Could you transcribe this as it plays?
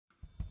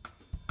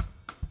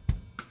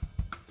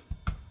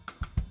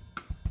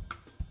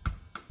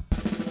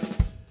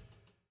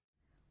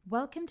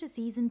Welcome to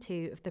Season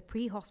 2 of the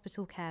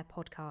Pre-Hospital Care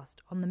podcast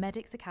on the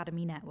Medics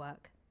Academy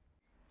network.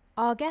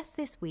 Our guest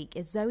this week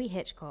is Zoe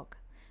Hitchcock,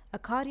 a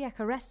cardiac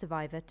arrest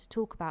survivor, to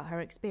talk about her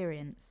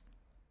experience.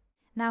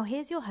 Now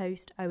here's your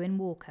host, Owen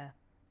Walker.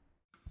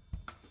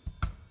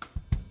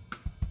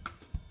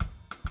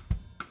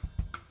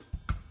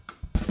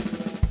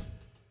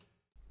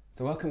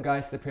 So welcome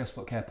guys to the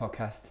Pre-Hospital Care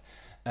podcast.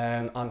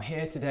 I'm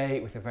here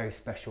today with a very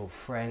special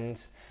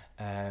friend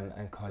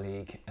and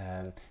colleague.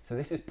 So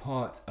this is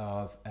part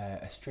of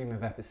a stream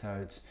of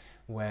episodes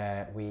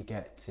where we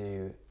get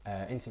to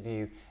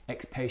interview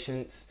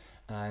ex-patients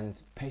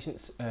and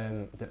patients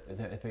that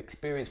have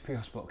experienced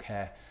pre-hospital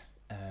care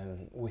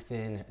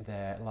within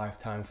their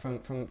lifetime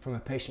from a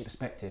patient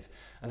perspective.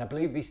 And I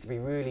believe these to be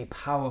really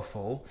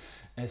powerful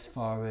as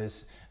far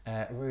as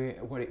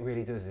what it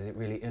really does is it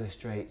really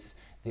illustrates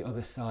the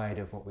other side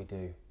of what we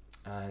do,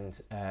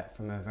 and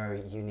from a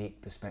very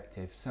unique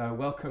perspective. So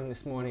welcome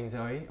this morning,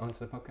 Zoe, onto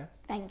the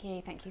podcast. Thank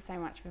you so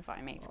much for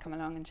inviting me to come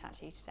along and chat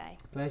to you today.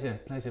 Pleasure.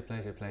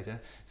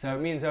 So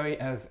me and Zoe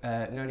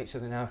have known each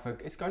other now for,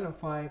 it's going on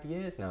 5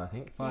 years now, I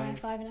think.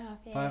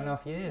 5.5 years.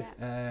 5.5 years.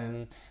 Yeah.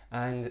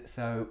 And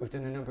so we've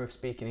done a number of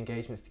speaking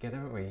engagements together,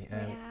 haven't we? We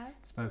have.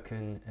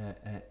 Spoken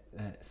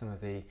at some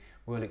of the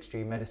World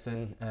Extreme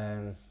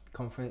Medicine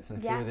conference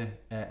and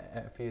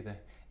a few of the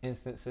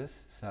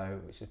instances, so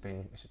which has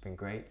been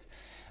great.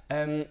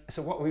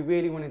 So what we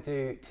really want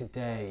to do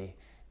today,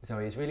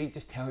 Zoe, is really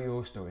just tell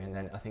your story, and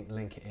then I think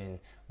link it in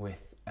with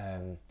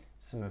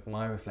some of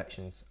my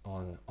reflections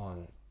on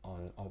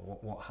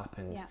what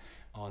happened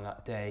on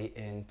that day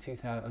in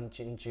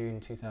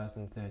June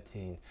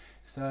 2013.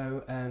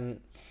 So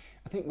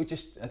I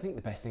think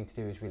the best thing to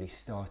do is really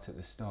start at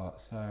the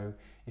start. So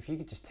if you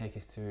could just take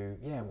us through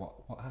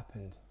what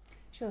happened.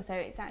 Sure, so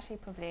it's actually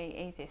probably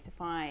easiest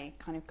if I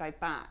kind of go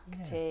back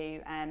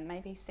to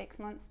maybe 6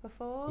 months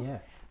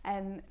before.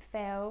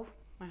 Phil,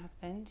 my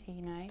husband, who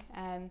you know,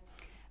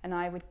 and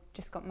I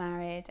just got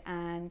married,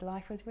 and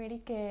life was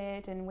really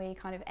good, and we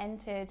kind of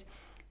entered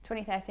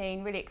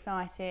 2013 really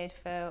excited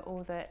for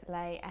all that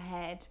lay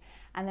ahead.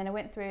 And then I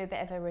went through a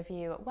bit of a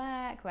review at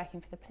work, working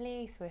for the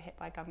police. We were hit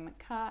by government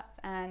cuts,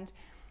 and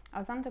I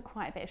was under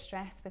quite a bit of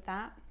stress with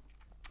that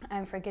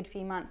for a good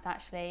few months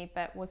actually,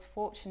 but was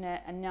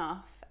fortunate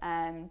enough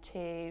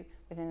to,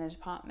 within the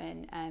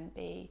department,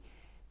 be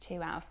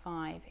 2 out of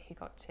 5 who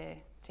got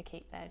to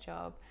keep their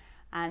job.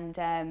 And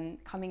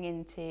coming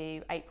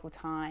into April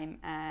time,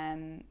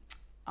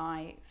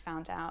 I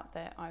found out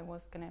that I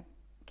was going to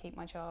keep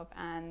my job,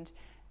 and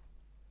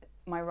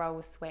my role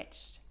was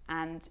switched.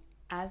 And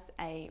as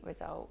a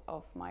result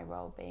of my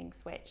role being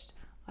switched,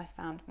 I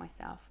found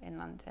myself in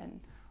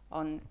London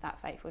on that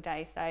fateful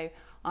day. So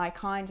I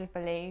kind of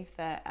believe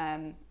that,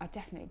 I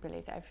definitely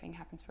believe that everything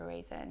happens for a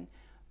reason,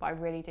 but I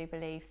really do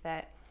believe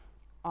that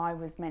I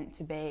was meant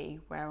to be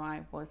where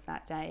I was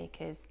that day,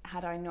 because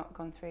had I not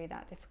gone through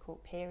that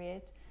difficult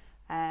period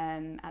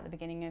at the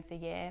beginning of the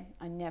year,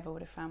 I never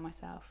would have found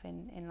myself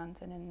in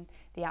London, and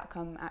the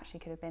outcome actually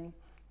could have been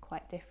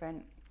quite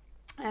different.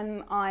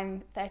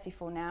 I'm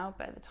 34 now,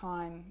 but at the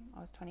time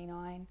I was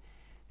 29.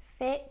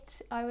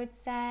 Fit, I would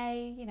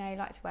say,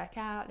 like to work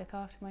out, look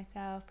after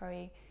myself,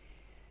 very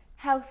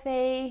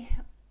healthy,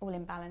 all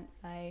in balance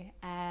though.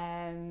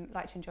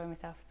 Like to enjoy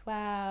myself as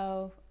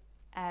well.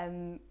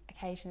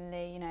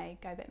 Occasionally,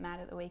 go a bit mad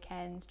at the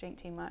weekends, drink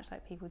too much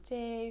like people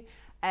do.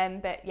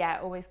 But yeah,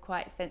 always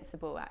quite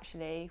sensible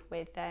actually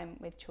with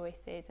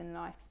choices and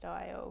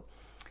lifestyle.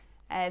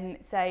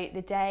 So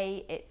the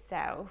day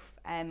itself,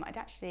 I'd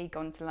actually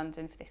gone to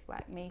London for this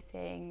work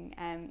meeting,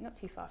 not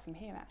too far from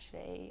here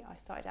actually. I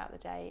started out the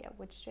day at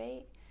Wood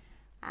Street,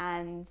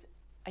 and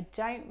I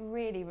don't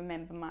really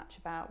remember much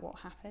about what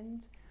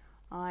happened.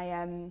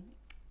 I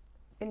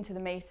been to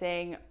the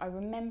meeting. I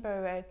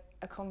remember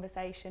a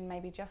conversation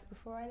maybe just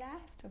before I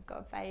left. I've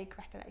got a vague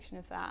recollection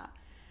of that.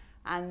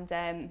 And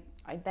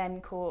I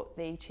then caught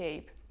the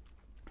tube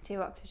to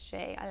Oxford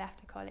Street. I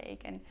left a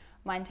colleague, and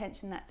my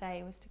intention that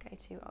day was to go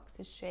to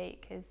Oxford Street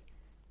because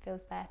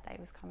Phil's birthday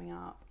was coming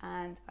up,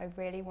 and I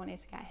really wanted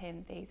to get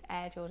him these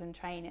Air Jordan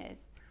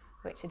trainers,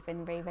 which had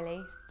been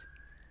re-released.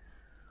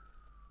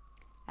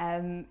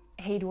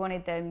 He'd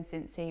wanted them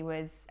since he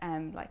was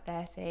like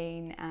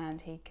 13,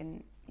 and he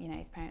can,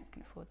 his parents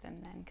can afford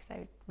them then because they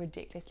were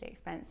ridiculously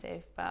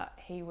expensive. But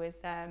he was,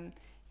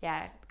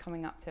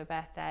 coming up to a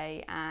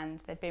birthday, and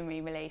they'd been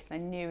re-released,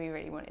 and I knew he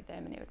really wanted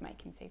them, and it would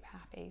make him super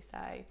happy. So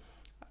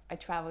I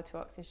travelled to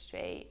Oxford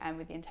Street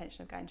with the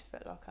intention of going to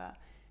Foot Locker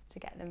to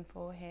get them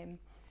for him.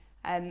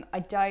 I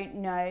don't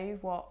know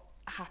what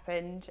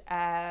happened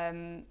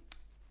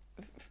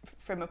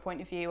from a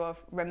point of view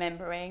of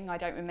remembering. I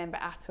don't remember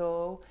at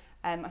all.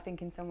 I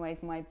think in some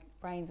ways my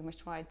brain's almost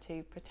tried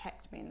to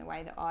protect me in the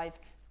way that I've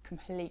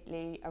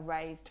completely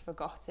erased,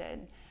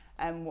 forgotten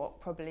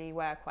what probably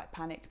were quite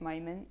panicked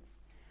moments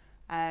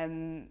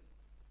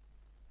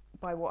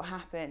by what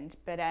happened.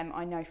 But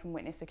I know from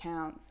witness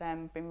accounts,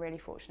 been really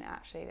fortunate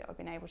actually that I've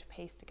been able to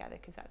piece together,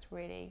 because that's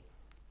really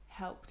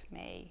helped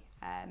me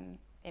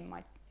in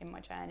my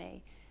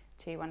journey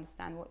to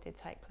understand what did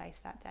take place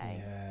that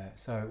day. Yeah,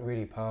 so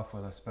really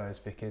powerful, I suppose,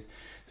 because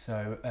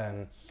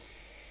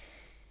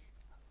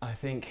I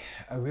think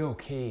a real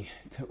key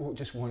to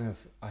just one of,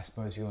 I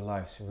suppose, your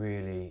life's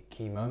really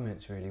key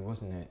moments, really,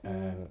 wasn't it?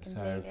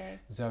 So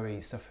Zoe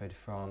suffered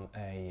from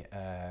a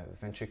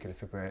ventricular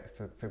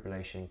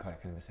fibrillation, can't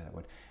ever say that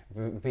word,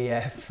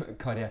 VF,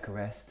 cardiac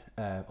arrest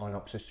on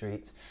Oxford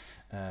Street,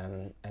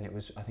 and it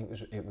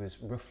was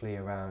roughly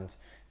around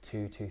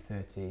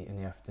 2:30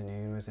 in the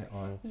afternoon, was it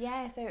on?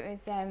 Yeah, so it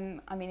was,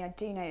 I mean, I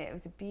do know that it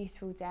was a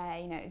beautiful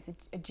day, you know, it was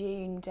a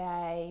June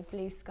day,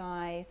 blue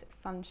skies,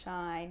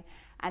 sunshine,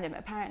 and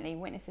apparently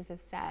witnesses have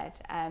said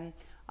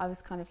I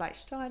was kind of like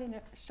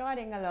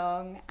striding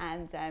along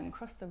and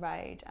crossed the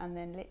road, and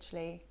then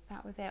literally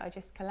that was it. I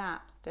just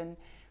collapsed, and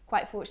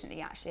quite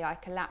fortunately actually I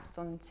collapsed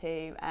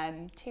onto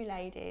two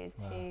ladies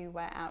who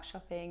were out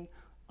shopping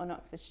on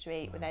Oxford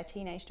Street with their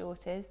teenage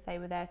daughters. They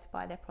were there to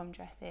buy their prom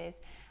dresses,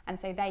 and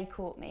so they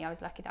caught me. I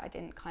was lucky that I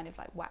didn't kind of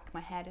like whack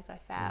my head as I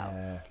fell.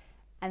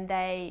 And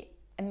they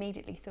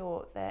immediately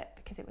thought that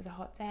because it was a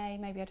hot day,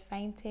 maybe I'd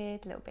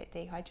fainted, a little bit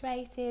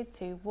dehydrated,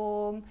 too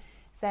warm.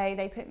 So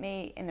they put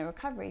me in the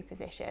recovery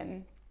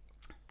position,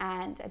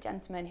 and a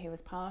gentleman who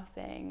was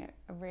passing,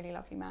 a really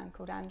lovely man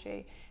called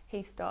Andrew,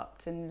 he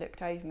stopped and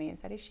looked over me and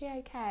said, "Is she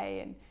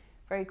okay?" And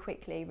very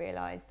quickly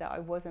realised that I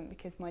wasn't,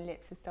 because my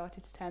lips had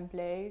started to turn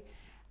blue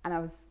and I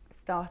was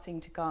starting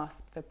to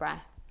gasp for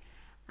breath.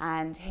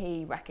 And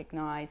he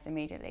recognised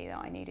immediately that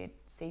I needed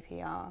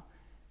CPR.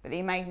 But the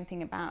amazing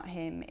thing about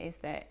him is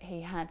that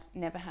he had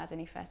never had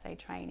any first aid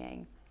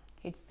training.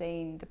 He'd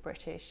seen the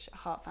British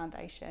Heart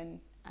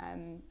Foundation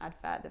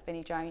advert that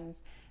Vinnie Jones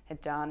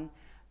had done,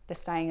 the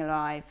Staying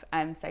Alive,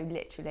 so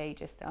literally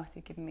just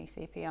started giving me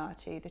CPR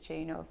to the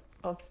tune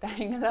of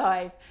Staying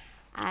Alive.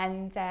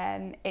 And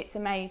it's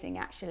amazing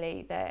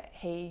actually that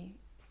he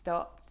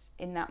stopped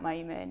in that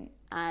moment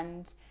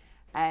and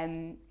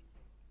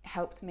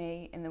helped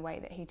me in the way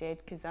that he did,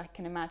 because I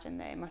can imagine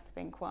that it must have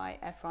been quite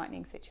a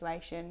frightening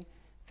situation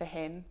for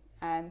him,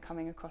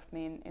 coming across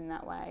me in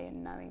that way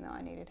and knowing that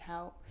I needed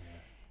help.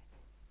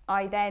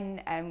 I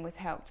then was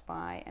helped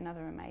by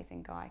another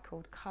amazing guy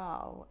called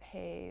Carl,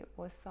 who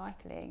was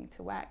cycling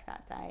to work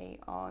that day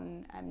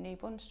on New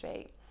Bond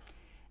Street.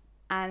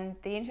 And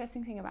the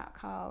interesting thing about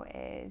Carl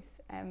is,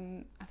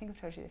 I think I've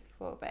told you this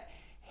before, but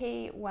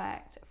he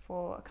worked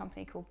for a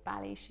company called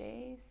Bally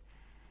Shoes,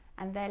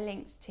 and they're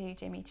linked to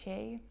Jimmy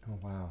Choo. Oh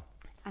wow.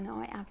 And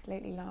I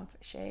absolutely love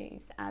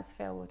shoes, as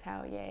Phil will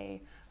tell you.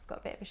 I've got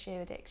a bit of a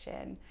shoe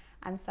addiction.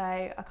 And so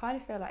I kind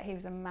of feel like he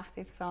was a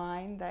massive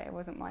sign that it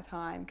wasn't my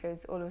time,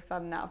 because all of a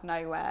sudden, out of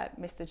nowhere,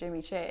 Mr.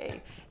 Jimmy Choo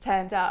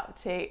turned up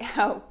to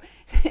help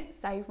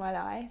save my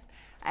life.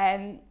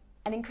 And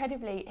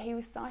incredibly, he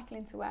was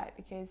cycling to work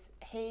because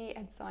he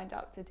had signed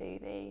up to do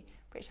the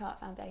British Heart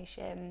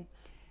Foundation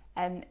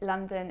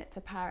London to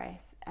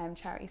Paris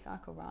charity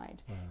cycle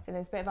ride. Wow. So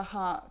there's a bit of a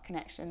heart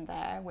connection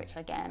there, which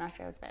again I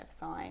feel is a bit of a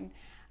sign.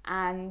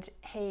 And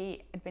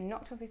he had been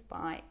knocked off his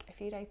bike a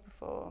few days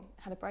before,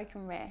 had a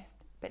broken wrist,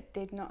 but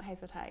did not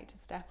hesitate to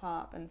step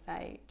up and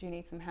say, "Do you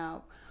need some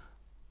help?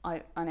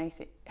 I know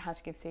how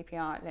to give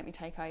CPR, let me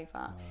take over."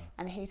 Wow.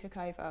 And he took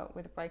over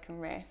with a broken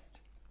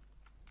wrist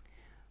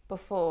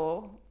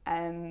before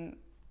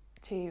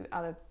two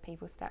other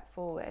people stepped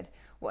forward.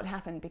 What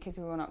happened, because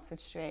we were on Oxford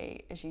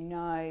Street, as you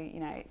know,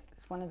 it's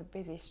one of the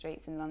busiest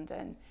streets in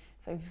London,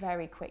 so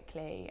very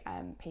quickly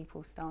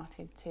people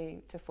started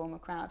to form a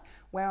crowd.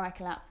 Where I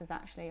collapsed was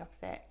actually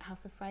opposite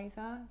House of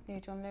Fraser, near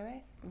John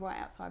Lewis, right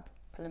outside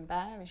Pull and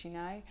Bear, as you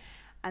know.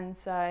 And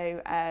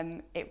so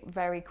it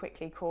very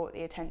quickly caught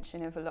the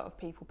attention of a lot of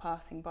people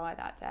passing by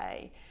that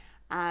day,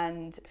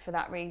 and for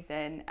that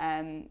reason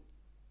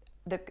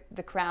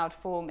the crowd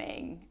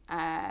forming,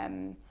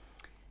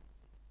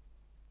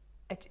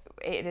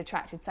 it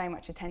attracted so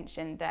much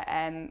attention that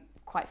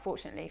quite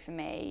fortunately for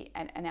me,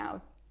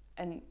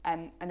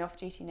 an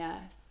off-duty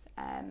nurse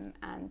and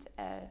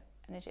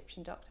an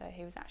Egyptian doctor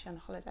who was actually on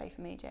holiday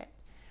from Egypt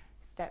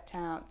stepped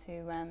out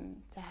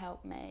to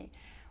help me.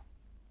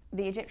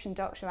 The Egyptian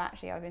doctor,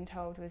 actually, I've been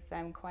told, was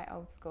quite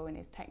old school in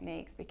his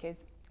techniques,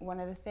 because one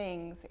of the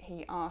things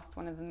he asked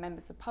one of the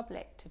members of the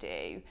public to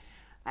do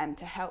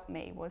to help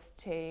me was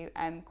to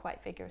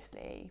quite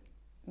vigorously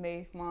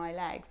move my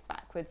legs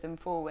backwards and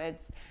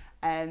forwards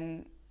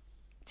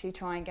to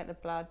try and get the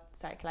blood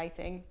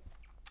circulating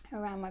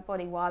around my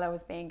body while I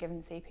was being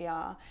given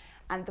CPR.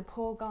 And the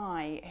poor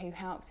guy who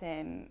helped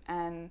him,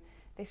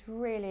 this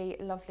really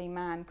lovely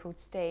man called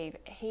Steve,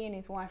 he and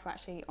his wife were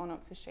actually on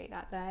Oxford Street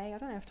that day. I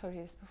don't know if I've told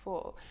you this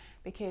before,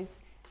 because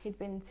he'd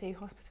been to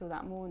hospital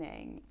that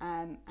morning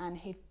and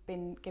he'd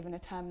been given a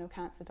terminal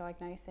cancer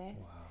diagnosis.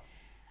 Wow.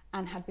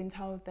 And had been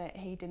told that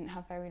he didn't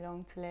have very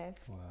long to live.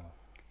 Wow.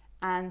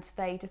 And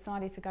they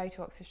decided to go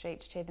to Oxford Street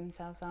to cheer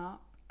themselves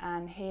up,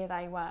 and here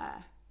they were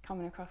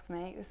coming across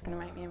me. This is going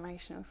to make me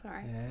emotional,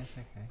 sorry. Yeah, it's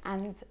okay.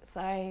 And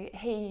so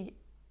he,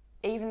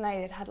 even though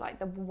they'd had like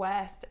the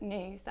worst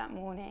news that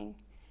morning,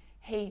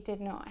 he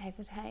did not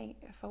hesitate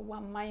for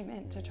one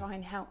moment to try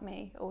and help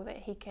me all that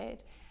he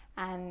could.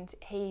 and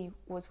he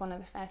was one of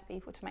the first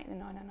people to make the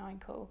 999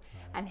 call.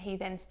 And he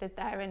then stood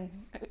there and,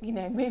 you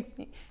know,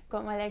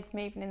 got my legs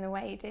moving in the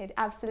way he did,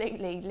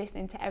 absolutely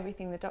listening to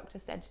everything the doctor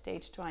said to do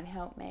to try and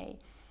help me.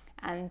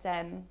 And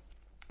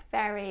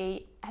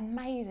very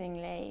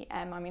amazingly,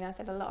 I mean, I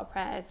said a lot of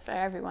prayers for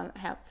everyone that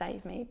helped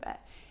save me, but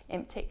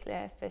in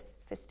particular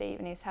for Steve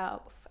and his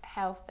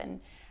health, and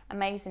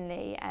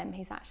amazingly,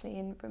 he's actually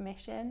in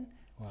remission.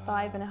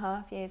 Wow.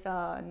 5.5 years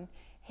on,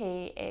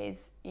 he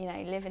is, you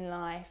know, living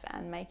life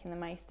and making the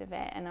most of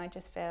it. And I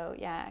just feel,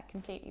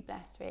 completely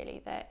blessed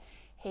really that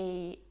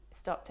he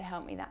stopped to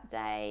help me that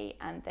day,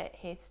 and that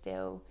he's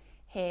still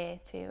here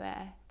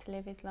to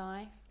live his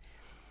life.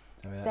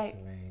 I mean, that's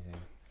amazing.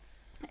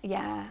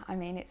 Yeah, I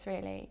mean, it's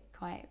really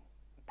quite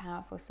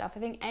powerful stuff. I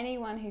think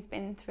anyone who's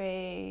been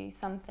through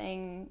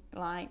something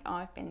like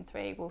I've been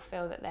through will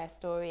feel that their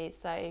story is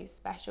so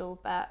special.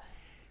 But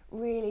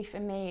really for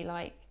me,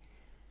 like,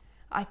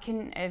 I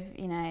couldn't have,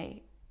 you know,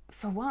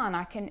 for one,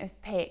 I couldn't have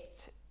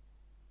picked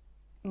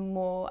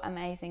more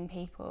amazing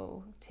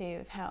people to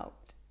have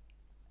helped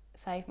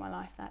save my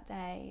life that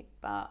day.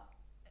 But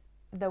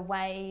the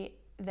way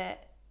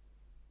that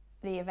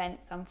the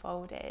events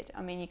unfolded,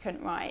 I mean, you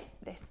couldn't write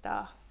this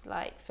stuff.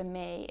 Like, for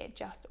me, it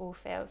just all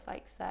feels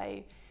like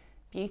so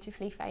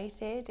beautifully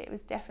fated. It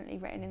was definitely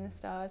written in the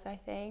stars, I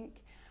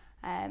think.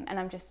 And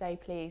I'm just so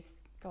pleased,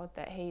 God,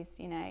 that he's,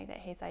 you know, that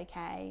he's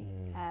okay.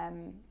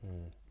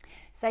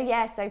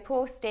 So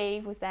poor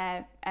Steve was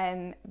there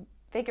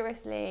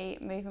vigorously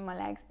moving my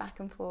legs back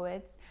and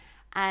forwards,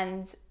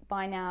 and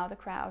by now the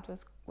crowd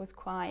was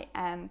quite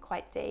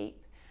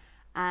deep,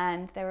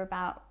 and there were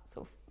about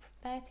sort of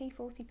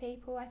 30-40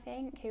 people, I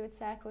think, who had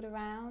circled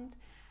around,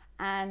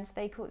 and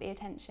they caught the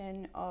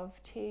attention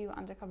of 2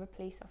 undercover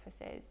police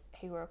officers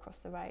who were across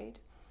the road.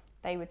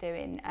 They were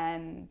doing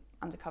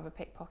undercover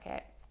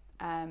pickpocket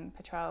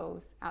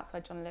patrols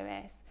outside John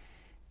Lewis.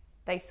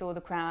 They saw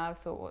the crowd,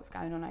 thought, what's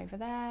going on over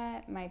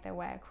there, made their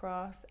way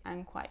across,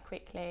 and quite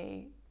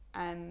quickly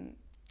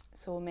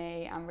saw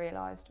me and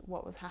realised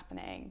what was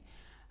happening.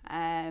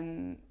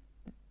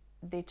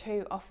 The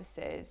 2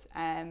 officers,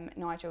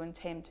 Nigel and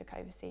Tim, took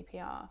over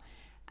CPR,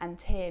 and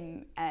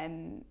Tim,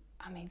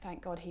 I mean,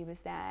 thank God he was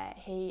there.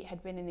 He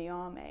had been in the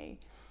army,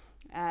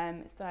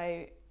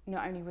 so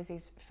not only was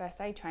his first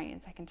aid training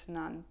second to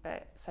none,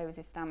 but so was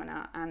his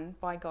stamina, and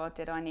by God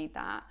did I need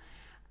that.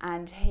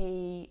 And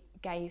he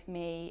gave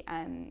me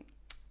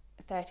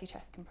 30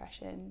 chest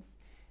compressions,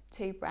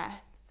 2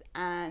 breaths,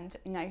 and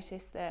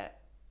noticed that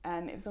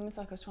it was almost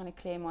like I was trying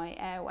to clear my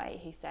airway,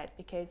 he said,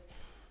 because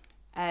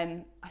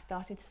I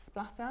started to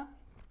splutter.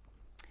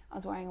 I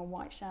was wearing a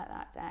white shirt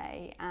that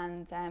day,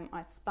 and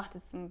I'd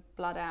splattered some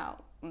blood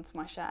out onto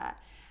my shirt.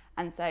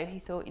 And so he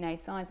thought, you know,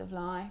 signs of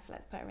life,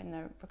 let's put her in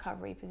the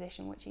recovery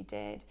position, which he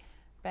did.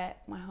 But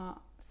my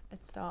heart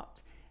had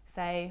stopped.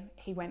 So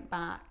he went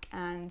back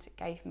and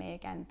gave me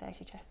again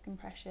 30 chest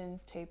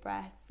compressions, 2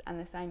 breaths, and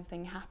the same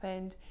thing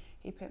happened.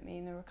 He put me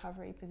in the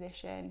recovery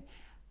position,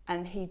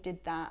 and he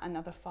did that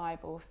another 5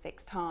 or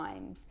 6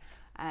 times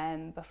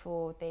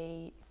before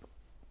the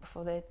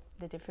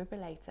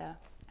defibrillator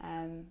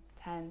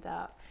turned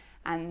up.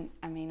 And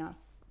I mean, I'll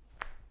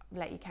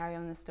let you carry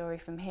on the story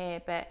from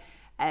here, but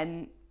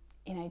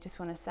you know, just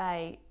want to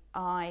say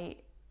I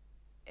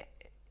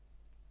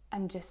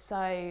am just so,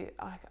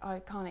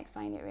 I can't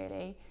explain it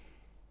really.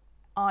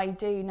 I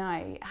do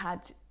know,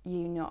 had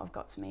you not have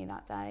got to me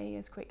that day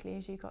as quickly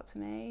as you got to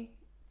me,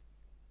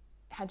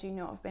 had you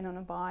not have been on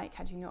a bike,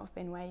 had you not have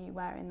been where you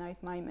were in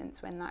those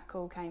moments when that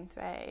call came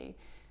through,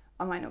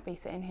 I might not be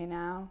sitting here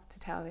now to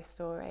tell this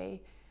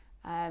story.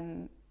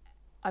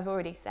 I've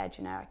already said,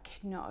 you know, I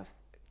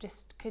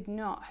could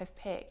not have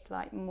picked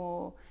like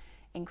more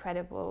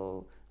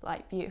incredible,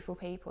 like beautiful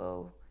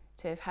people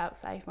to have helped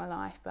save my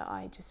life, but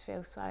I just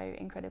feel so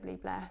incredibly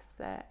blessed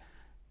that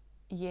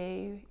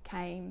you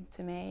came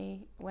to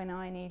me when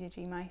I needed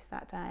you most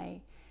that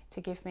day,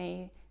 to give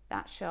me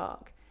that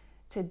shock,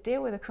 to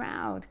deal with a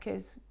crowd,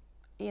 because,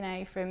 you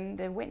know, from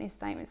the witness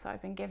statements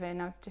I've been given,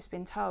 I've just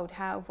been told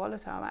how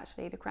volatile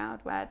actually the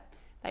crowd were.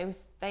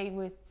 They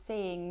were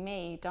seeing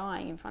me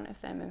dying in front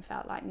of them and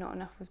felt like not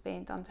enough was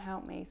being done to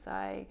help me.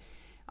 So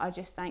I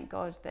just thank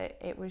God that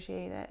it was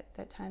you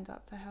that turned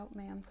up to help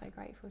me. I'm so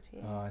grateful to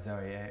you. Oh,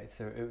 Zoe, yeah,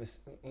 so it was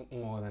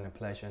more than a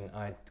pleasure, and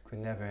I could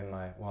never in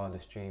my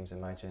wildest dreams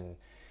imagine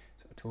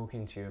sort of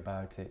talking to you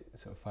about it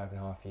sort of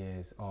 5.5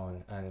 years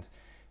on, and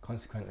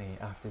consequently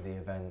after the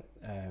event,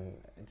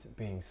 it's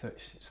being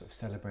such sort of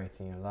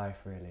celebrating your life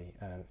really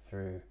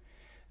through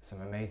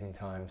some amazing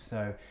times.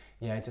 So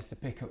yeah, just to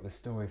pick up the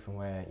story from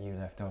where you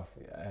left off,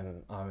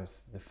 I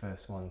was the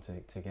first one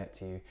to get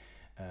to you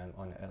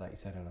on, like you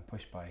said, on a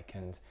push bike,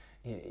 and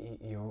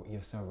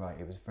you're so right,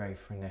 it was a very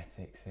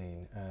frenetic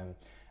scene.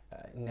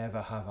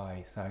 Never have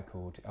I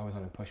cycled, I was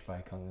on a push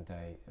bike on the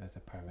day as a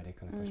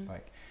paramedic on a push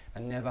bike,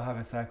 and never have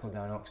I cycled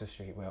down Oxford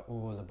Street where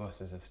all the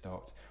buses have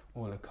stopped,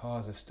 all the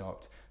cars have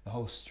stopped, the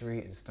whole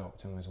street had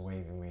stopped and was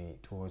waving me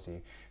towards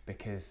you,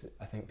 because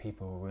I think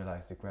people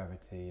realise the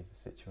gravity of the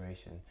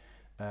situation.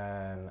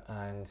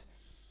 And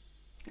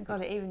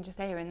God, even just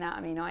hearing that,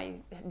 I mean, I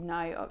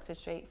know Oxford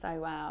Street so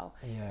well,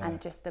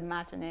 and just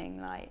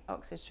imagining like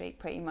Oxford Street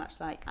pretty much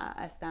like at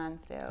a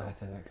standstill.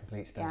 At a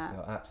complete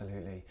standstill,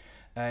 absolutely.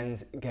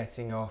 And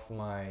getting off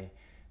my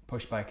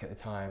push bike at the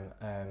time,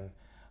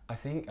 I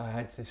think I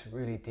had to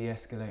really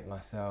de-escalate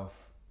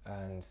myself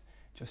and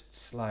just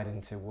slide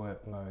into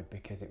work mode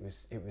because it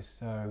was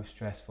so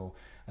stressful.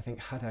 I think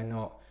had I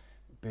not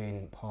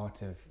been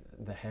part of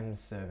the HEMS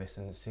service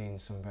and seen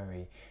some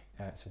very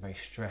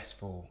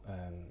stressful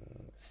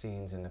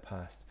scenes in the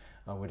past,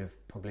 I would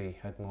have probably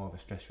had more of a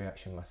stress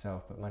reaction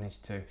myself, but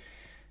managed to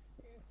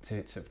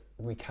sort of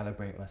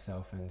recalibrate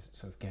myself and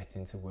sort of get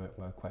into work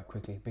mode quite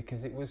quickly,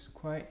 because it was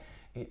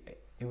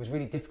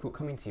really difficult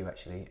coming to you,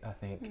 actually. I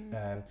think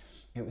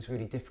it was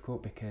really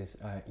difficult because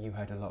you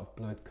had a lot of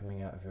blood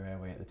coming out of your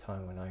airway at the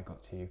time when I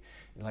got to you.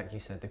 Like you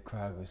said, the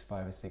crowd was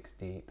 5 or 6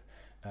 deep.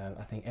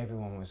 I think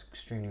everyone was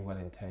extremely well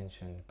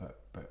intentioned,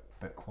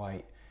 but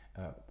quite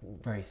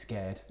very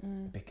scared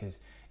because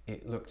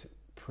it looked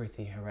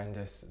pretty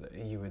horrendous.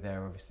 You were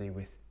there obviously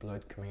with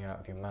blood coming out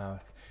of your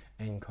mouth,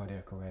 in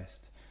cardiac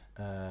arrest,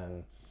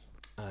 and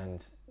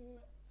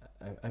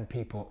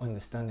people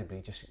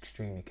understandably just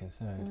extremely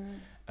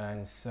concerned.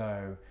 And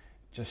so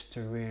just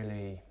to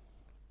really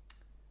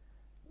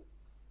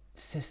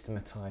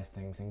systematize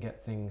things and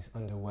get things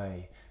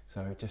underway,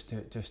 so just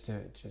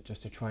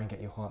to try and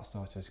get your heart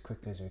started as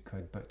quickly as we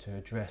could, but to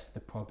address the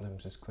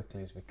problems as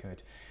quickly as we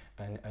could,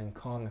 and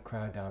calm the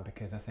crowd down,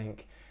 because I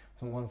think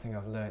one thing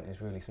I've learned is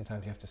really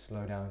sometimes you have to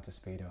slow down to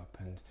speed up,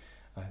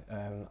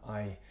 and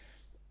I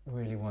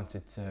really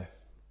wanted to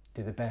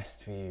do the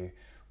best for you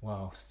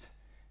whilst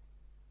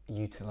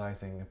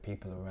utilising the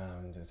people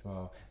around as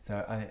well.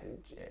 So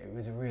it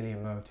was a really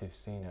emotive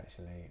scene,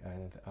 actually,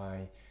 and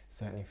I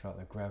certainly felt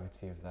the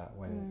gravity of that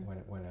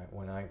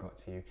when I got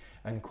to you.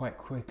 And quite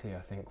quickly,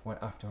 I think,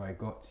 after I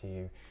got to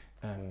you,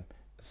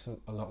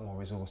 a lot more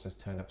resources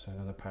turned up. So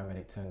another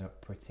paramedic turned up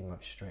pretty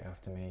much straight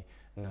after me,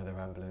 another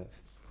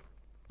ambulance,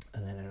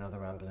 and then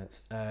another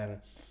ambulance.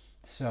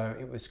 So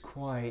it was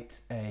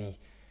quite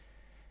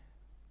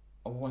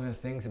one of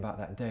the things about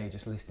that day,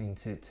 just listening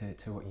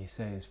to what you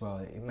say as well,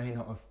 it may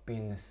not have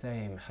been the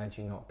same had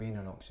you not been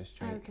on Oxford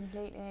Street. Oh,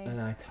 completely.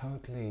 And I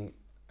totally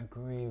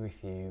agree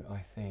with you. I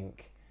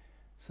think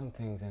some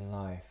things in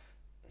life,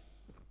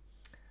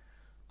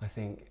 I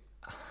think,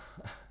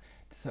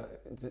 so,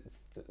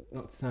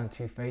 not to sound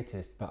too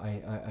fatist, but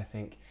I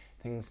think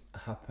things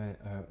are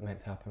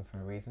meant to happen for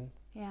a reason.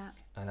 Yeah.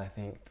 And I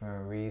think for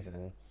a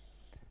reason,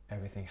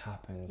 everything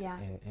happened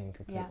in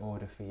complete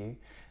order for you.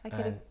 I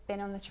could have been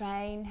on the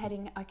train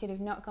I could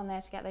have not gone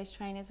there to get those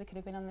trainers. I could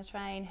have been on the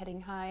train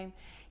heading home.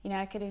 You know,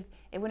 it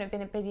wouldn't have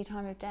been a busy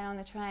time of day on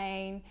the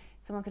train.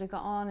 Someone could have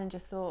got on and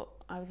just thought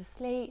I was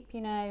asleep, you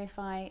know, if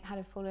I had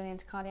have fallen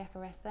into cardiac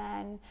arrest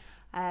then.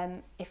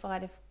 If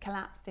I'd have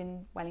collapsed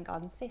in Welwyn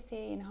Garden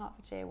City in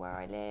Hertfordshire, where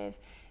I live,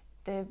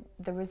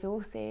 the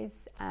resources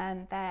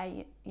there,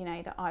 you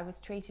know, that I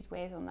was treated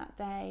with on that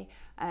day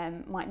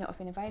might not have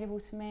been available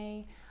to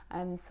me.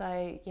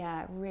 So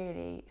yeah,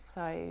 really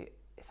so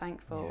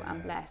thankful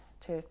and blessed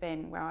to have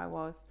been where I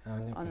was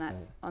 100%.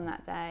 on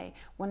that day.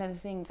 One of the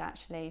things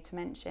actually to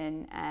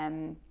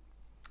mention,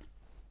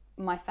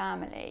 my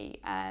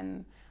family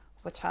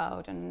were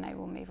told, and they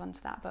will move on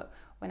to that, but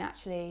when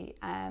actually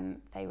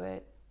they were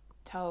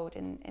told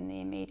in the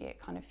immediate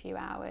kind of few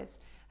hours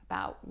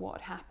about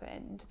what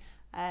happened,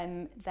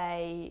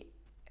 they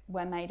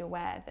were made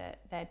aware that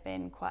there'd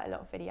been quite a lot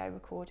of video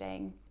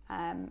recording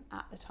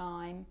at the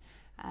time,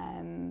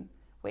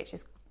 which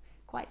is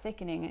quite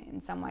sickening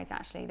in some ways,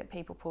 actually, that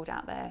people pulled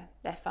out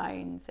their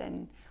phones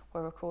and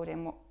were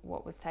recording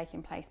what was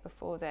taking place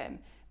before them.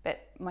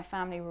 But my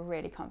family were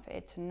really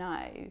comforted to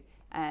know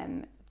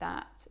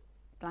that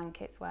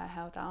blankets were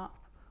held up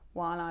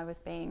while I was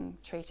being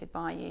treated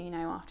by you, you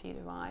know, after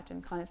you'd arrived,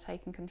 and kind of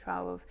taken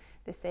control of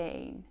the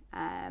scene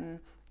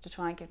to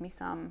try and give me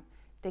some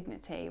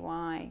dignity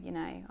while, you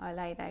know, I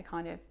lay there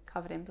kind of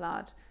covered in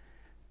blood,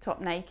 top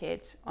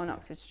naked on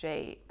Oxford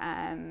Street,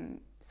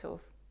 sort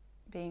of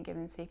being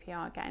given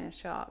CPR, getting a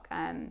shock,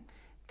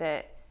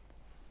 that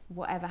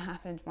whatever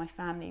happened, my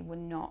family would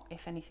not,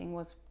 if anything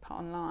was put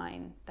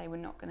online, they were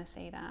not going to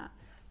see that.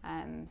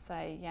 So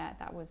yeah,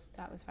 that was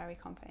very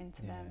comforting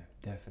to them.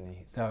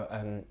 Definitely. So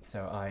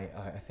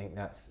I think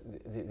that's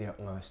the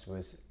utmost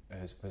was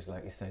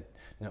like you said,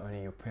 not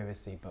only your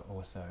privacy but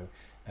also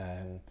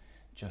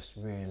just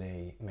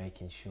really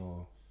making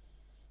sure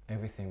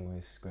everything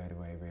was squared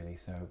away, really.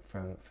 So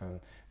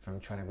from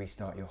trying to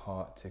restart your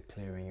heart to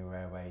clearing your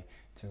airway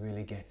to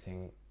really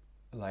getting,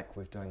 like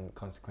we've done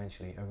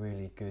consequentially, a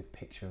really good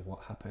picture of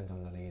what happened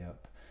on the lead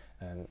up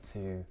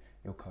to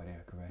your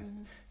cardiac arrest.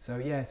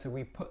 Mm-hmm. So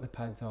we put the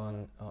pads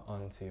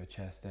onto your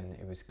chest, and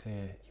it was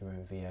clear you were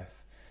in VF,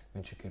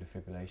 ventricular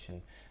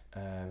fibrillation.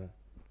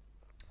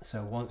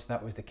 So once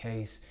that was the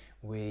case,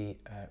 we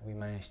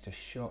managed to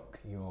shock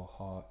your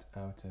heart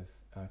out of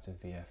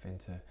VF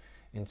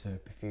into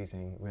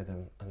perfusing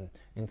rhythm and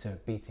into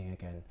beating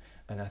again.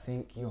 And I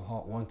think your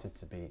heart wanted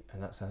to beat,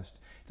 and that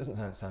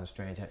doesn't sound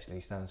strange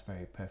actually, sounds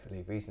very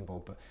perfectly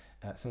reasonable,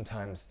 but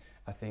sometimes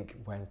I think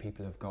when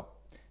people have got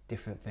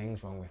different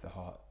things wrong with the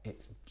heart,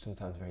 it's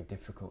sometimes very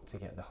difficult to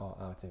get the heart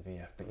out of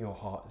VF. But your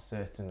heart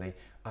certainly,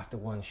 after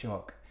one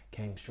shock,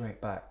 came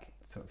straight back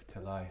sort of to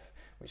life,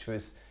 which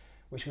was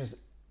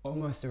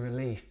almost a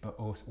relief, but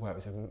also, well, it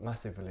was a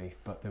massive relief,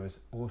 but there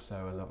was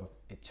also a lot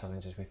of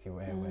challenges with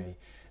your airway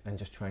and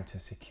just trying to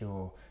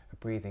secure a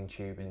breathing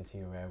tube into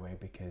your airway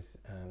because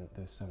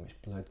there's so much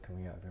blood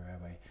coming out of your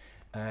airway.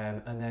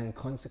 And then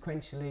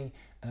consequentially,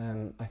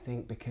 I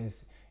think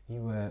because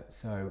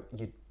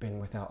you'd been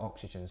without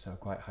oxygen, so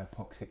quite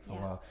hypoxic for a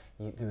while,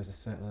 there was a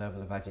certain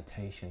level of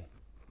agitation.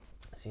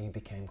 So you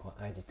became quite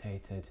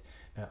agitated,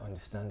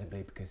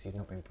 understandably, because you'd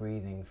not been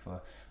breathing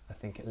for, I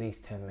think, at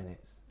least 10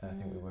 minutes, I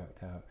think we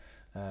worked out.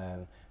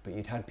 But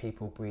you'd had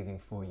people breathing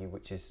for you,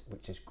 which is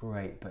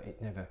great, but it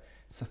never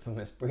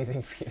supplements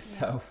breathing for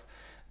yourself.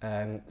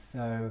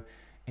 So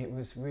it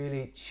was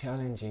really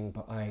challenging,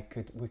 but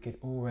we could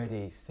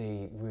already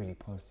see really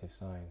positive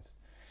signs.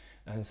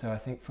 And so I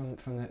think from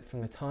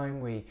the time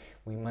we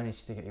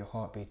managed to get your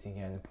heart beating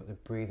again and put the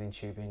breathing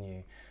tube in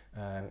you,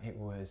 it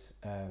was,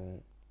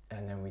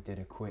 and then we did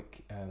a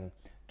quick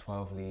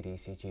 12-lead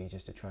ECG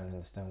just to try and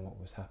understand what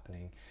was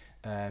happening.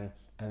 And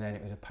then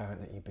it was apparent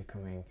that you're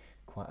becoming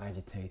quite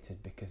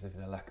agitated because of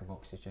the lack of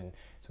oxygen.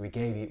 So we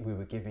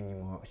were giving you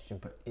more oxygen,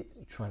 but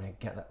trying to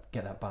get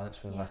that balance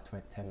for the last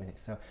 10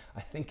 minutes. So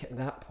I think at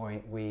that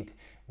point we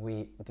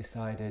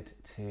decided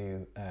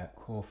to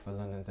call for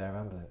London's Air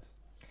Ambulance.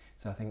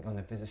 So I think on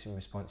the physician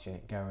response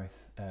unit,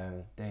 Gareth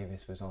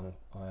Davis was on,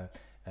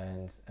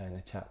 and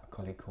a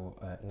colleague called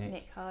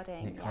Nick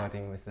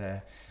Harding was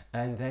there,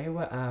 and they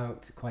were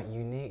out quite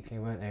uniquely,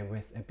 weren't they,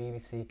 with a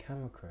BBC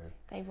camera crew?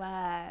 They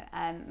were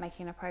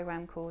making a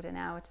programme called An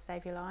Hour to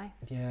Save Your Life.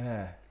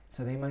 Yeah,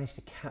 so they managed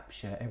to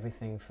capture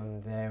everything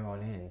from there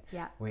on in,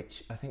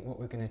 which I think what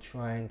we're going to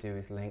try and do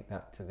is link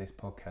that to this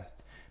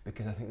podcast,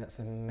 because I think that's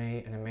an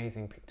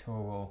amazing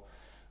pictorial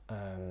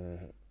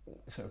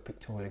sort of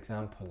pictorial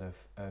example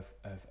of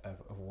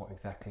what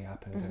exactly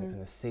happened, and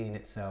the scene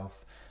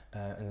itself,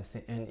 and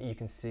you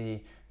can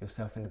see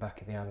yourself in the back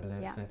of the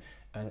ambulance,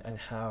 and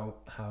how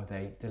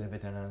they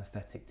delivered an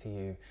anaesthetic to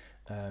you,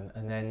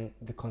 and then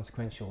the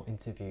consequential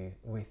interview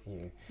with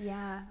you.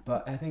 Yeah.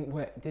 But I think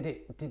was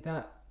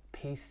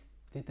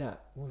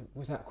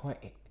that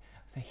quite,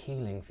 say,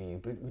 healing for you?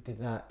 But did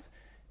that?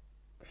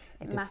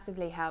 It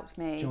massively helped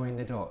me join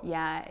the dots.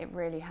 Yeah, it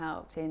really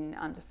helped in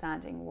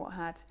understanding what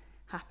had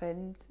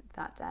happened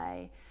that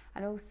day,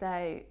 and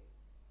also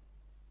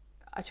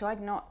I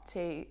tried not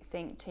to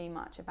think too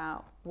much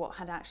about what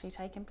had actually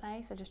taken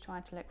place. I just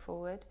tried to look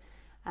forward,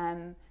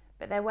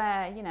 but there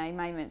were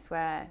moments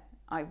where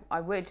I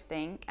would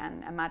think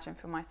and imagine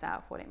for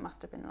myself what it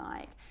must have been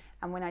like,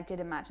 and when I did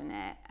imagine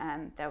it,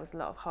 there was a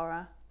lot of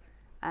horror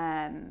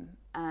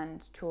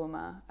and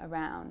trauma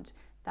around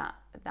that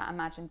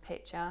imagined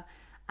picture.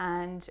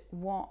 And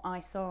what I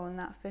saw on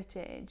that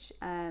footage,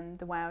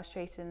 the way I was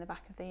treated in the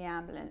back of the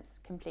ambulance,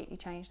 completely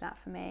changed that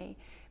for me,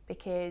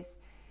 because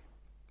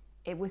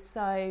it was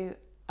so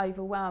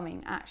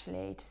overwhelming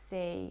actually to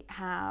see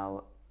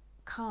how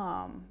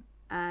calm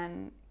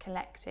and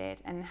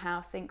collected and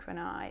how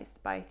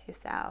synchronised both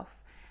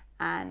yourself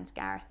and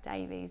Gareth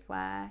Davies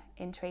were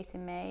in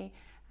treating me,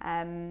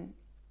 and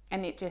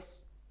it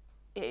just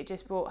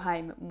brought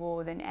home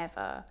more than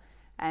ever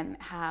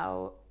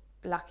how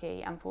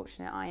lucky and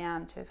fortunate I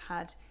am to have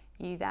had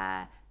you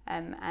there,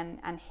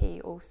 and he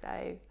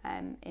also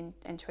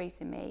in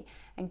treating me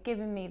and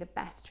giving me the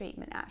best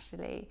treatment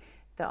actually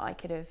that I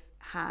could have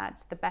had,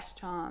 the best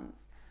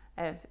chance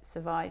of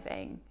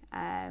surviving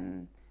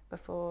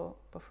before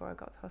I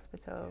got to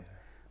hospital. Yeah.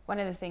 One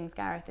of the things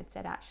Gareth had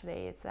said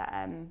actually is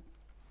that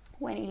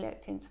when he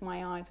looked into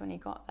my eyes when he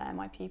got there,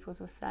 my pupils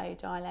were so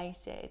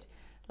dilated,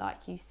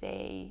 like you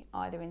see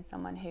either in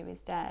someone who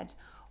is dead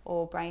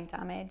or brain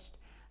damaged,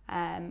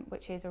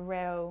 which is a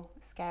real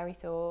scary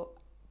thought.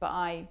 But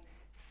I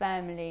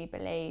firmly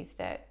believe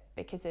that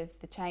because of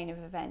the chain of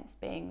events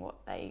being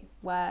what they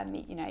were,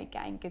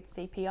 getting good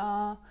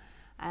CPR,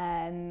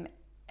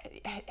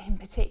 in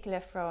particular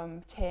from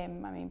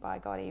Tim, I mean, by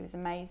God, he was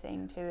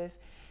amazing to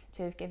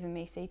have given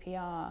me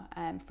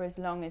CPR for as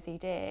long as he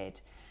did.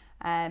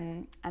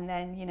 And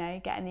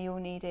then, getting the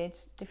all-needed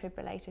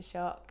defibrillator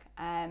shock,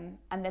 and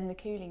then the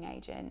cooling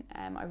agent.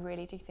 I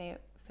really do feel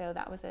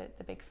that was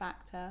the big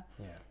factor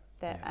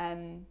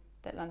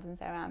that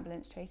London's Air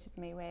Ambulance treated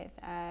me with.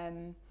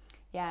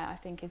 I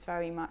think is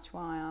very much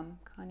why I'm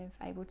kind of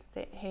able to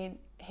sit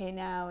here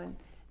now and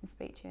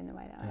speak to you in the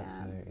way that I am.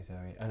 Absolutely,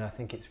 Zoe. And I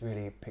think it's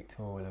really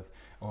pictorial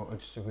or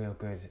just a real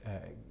good,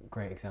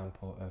 great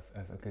example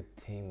of a good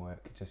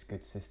teamwork, just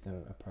good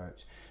system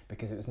approach,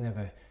 because it was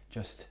never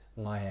just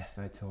my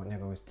effort, or it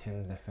never was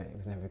Tim's effort, it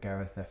was never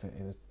Gareth's effort,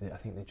 it was I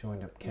think the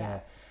joined up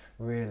care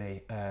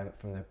really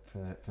from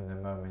the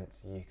moment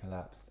you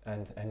collapsed,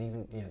 and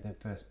even the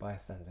first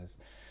bystanders,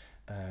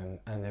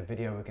 and the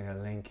video we're going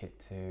to link it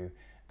to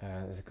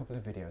There's a couple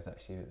of videos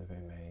actually that have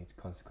been made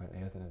consequently,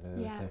 hasn't there?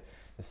 There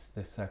was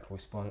the Circle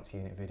Response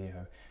Unit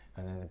video,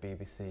 and then the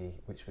BBC,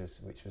 which was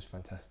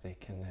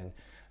fantastic,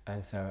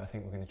 and so I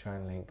think we're going to try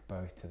and link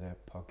both to the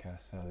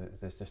podcast, so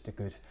that there's just a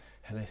good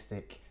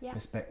holistic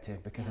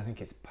perspective, because I think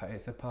it's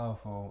a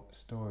powerful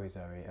story,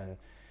 Zoe,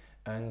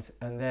 and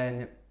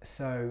then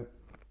so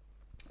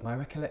my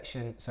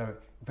recollection, so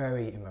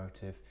very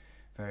emotive,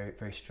 very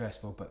very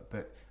stressful,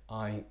 but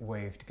I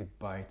waved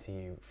goodbye to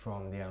you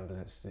from the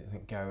ambulance. I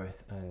think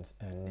Gareth and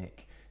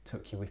Nick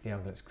took you with the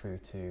ambulance crew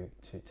to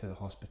the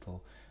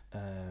hospital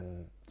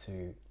to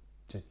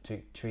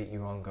treat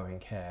your ongoing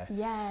care.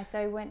 Yeah,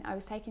 so when I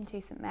was taken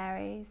to St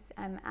Mary's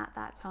at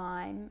that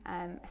time,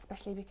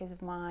 especially because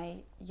of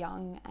my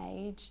young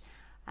age,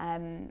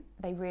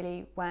 they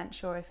really weren't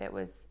sure if it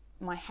was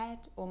my head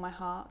or my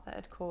heart that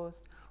had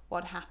caused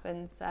what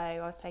happened. So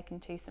I was taken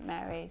to St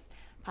Mary's,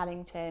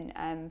 Paddington,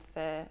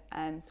 for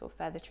sort of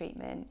further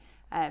treatment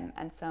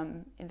and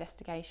some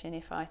investigation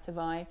if I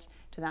survived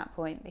to that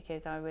point,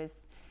 because I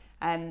was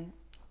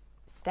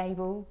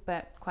stable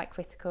but quite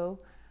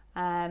critical.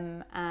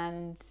 And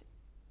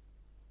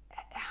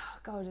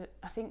God,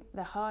 I think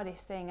the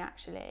hardest thing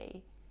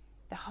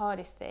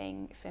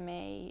for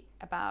me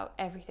about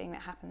everything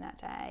that happened that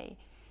day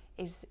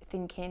is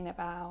thinking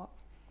about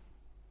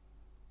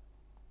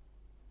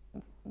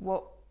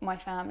what my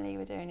family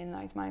were doing in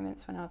those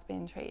moments when I was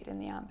being treated in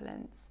the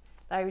ambulance.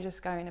 They were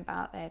just going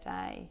about their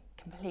day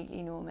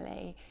completely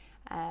normally,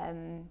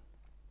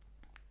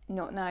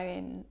 not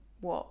knowing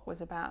what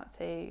was about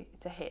to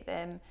hit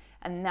them,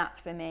 and that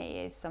for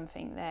me is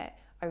something that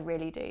I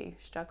really do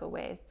struggle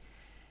with,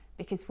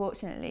 because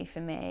fortunately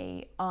for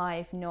me,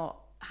 I've not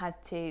had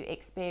to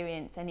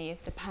experience any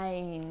of the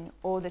pain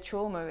or the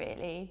trauma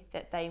really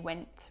that they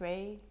went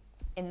through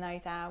in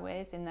those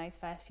hours, in those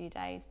first few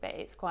days, but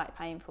it's quite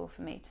painful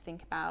for me to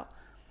think about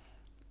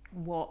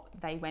what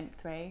they went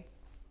through.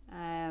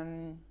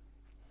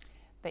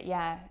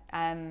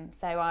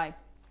 So I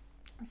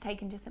was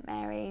taken to St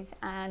Mary's,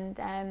 and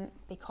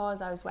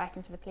because I was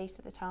working for the police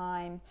at the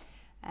time,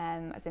 I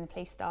was in a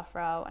police staff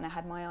role and I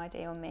had my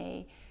ID on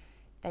me,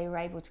 they were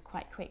able to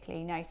quite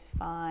quickly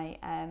notify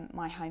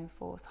my home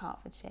force,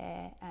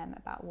 Hertfordshire,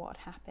 about what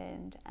had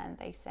happened, and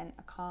they sent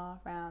a car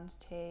round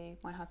to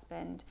my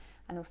husband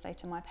and also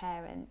to my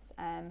parents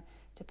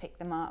to pick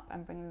them up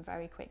and bring them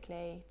very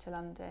quickly to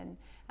London.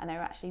 And they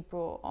were actually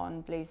brought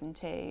on Blues and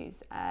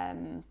Twos,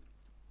 and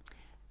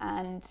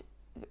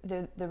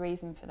the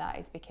reason for that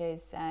is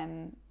because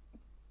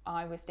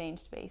I was deemed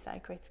to be so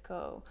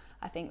critical.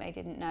 I think they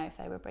didn't know if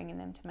they were bringing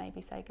them to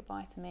maybe say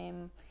goodbye to me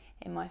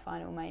in my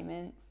final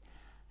moments.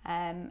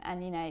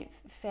 And you know,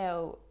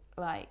 Phil,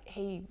 like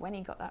when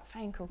he got that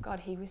phone call, God,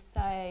 he was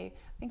so, I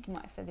think he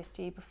might have said this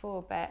to you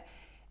before, but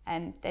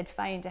they'd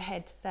phoned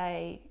ahead to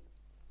say,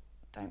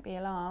 don't be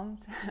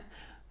alarmed,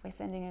 we're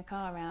sending a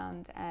car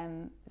around,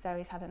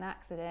 Zoe's had an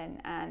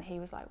accident. And he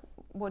was like,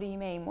 what do you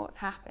mean, what's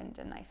happened?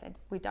 And they said,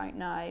 we don't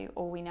know,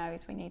 all we know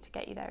is we need to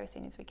get you there as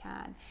soon as we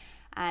can.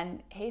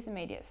 And his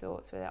immediate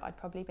thoughts were that I'd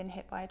probably been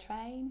hit by a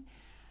train,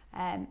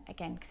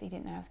 again, because he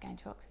didn't know I was going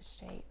to Oxford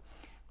Street.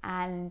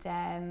 And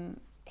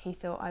he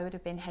thought I would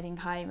have been heading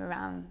home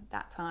around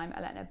that time.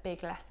 I learned a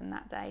big lesson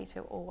that day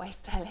to always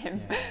tell him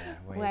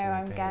where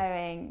I'm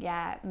going.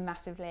 Yeah,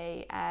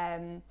 massively.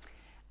 And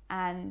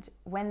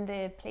when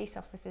the police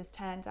officers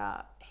turned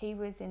up, he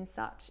was in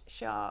such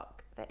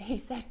shock that he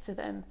said to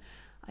them,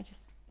 I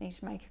just need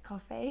to make a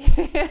coffee.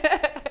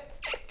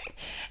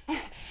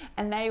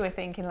 And they were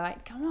thinking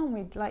like, come on,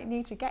 we'd like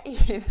need to get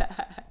you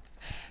there.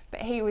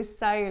 But he was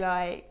so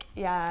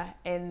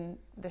in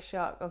the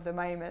shock of the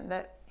moment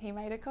that he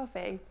made a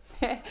coffee.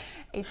 I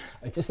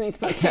just need to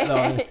put a kettle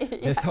on.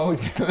 Just hold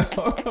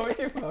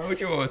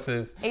your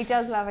horses. He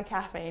does love a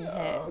caffeine hit.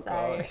 Oh,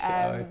 so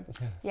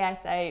gosh.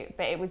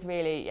 But it was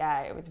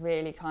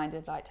really kind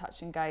of like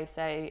touch and go.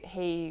 So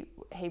he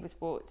was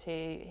brought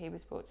to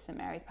St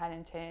Mary's,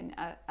 Paddington,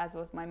 as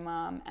was my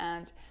mum.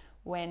 And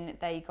when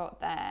they got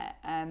there,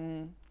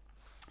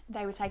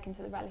 they were taken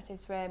to the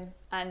relatives' room.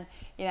 And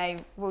you know,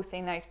 we've all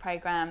seen those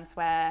programs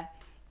where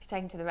if you're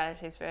taken to the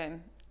relatives'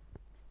 room,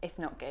 it's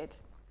not good,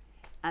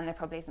 and there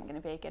probably isn't going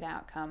to be a good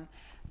outcome.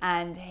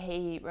 And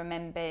he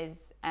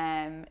remembers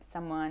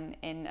someone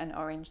in an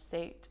orange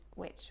suit,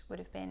 which would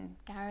have been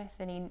Gareth,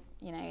 and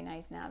he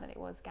knows now that it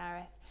was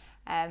Gareth,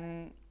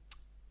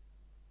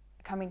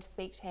 coming to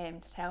speak to him,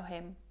 to tell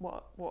him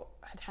what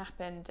had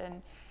happened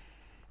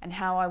and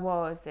how I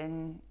was,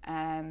 and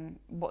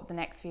what the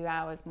next few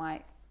hours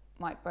might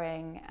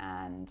bring.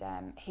 And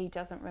he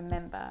doesn't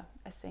remember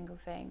a single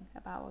thing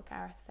about what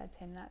Gareth said to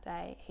him that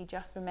day. He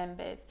just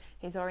remembers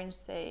his orange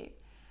suit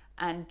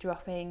and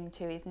dropping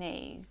to his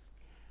knees.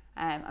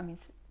 I mean,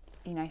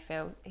 you know,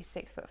 Phil, he's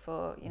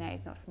 6'4", you know,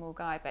 he's not a small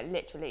guy, but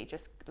literally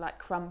just like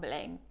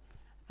crumbling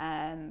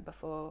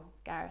before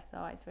Gareth's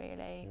eyes,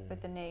 really,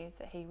 with the news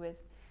that he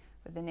was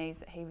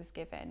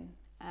given.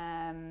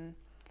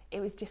 It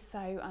was just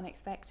so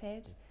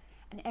unexpected,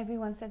 and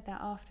everyone said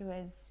that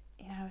afterwards.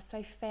 You know, I was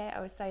so fit, I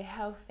was so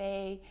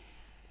healthy.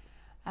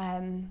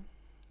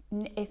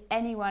 if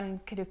anyone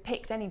could have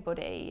picked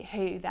anybody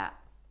who that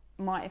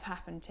might have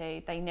happened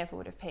to, they never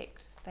would have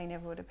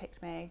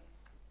picked me.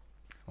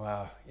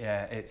 Wow,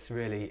 yeah, it's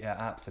really,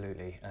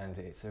 absolutely, and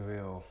it's a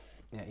real,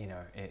 you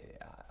know,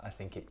 I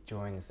think it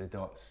joins the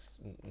dots,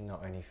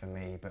 not only for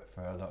me, but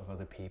for a lot of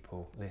other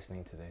people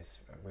listening to this,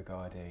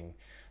 regarding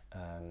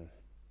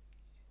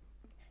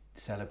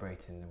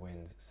celebrating the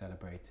wins,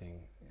 celebrating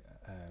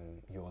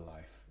your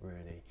life,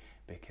 really,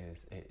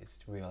 because it's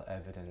real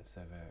evidence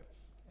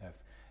of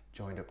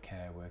joined up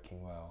care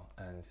working well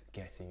and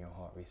getting your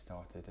heart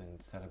restarted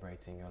and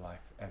celebrating your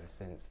life ever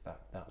since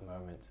that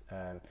moment,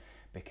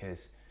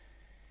 because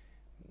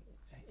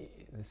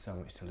there's so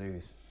much to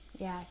lose.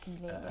 Yeah,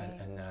 completely.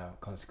 And now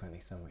consequently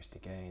so much to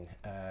gain.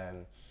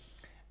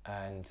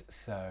 And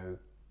so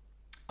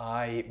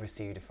I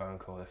received a phone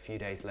call a few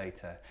days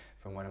later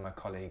from one of my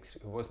colleagues,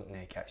 who wasn't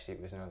Nick actually,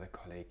 it was another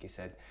colleague. He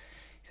said,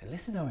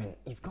 listen Owen,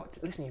 you've got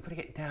to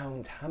get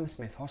down to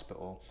Hammersmith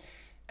Hospital.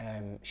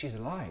 She's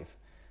alive.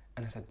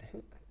 And I said,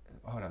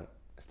 hold on,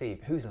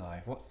 Steve, who's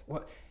alive?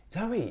 What?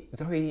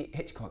 Zoe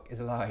Hitchcock is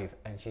alive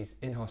and she's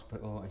in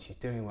hospital and she's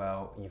doing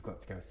well. You've got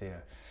to go see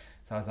her.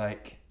 So I was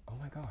like, oh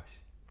my gosh.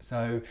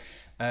 So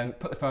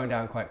put the phone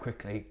down quite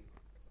quickly.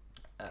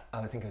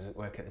 I think I was at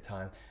work at the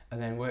time, and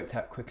then worked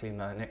out quickly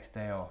my next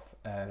day off,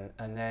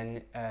 and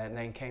then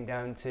came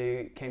down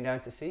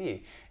to see you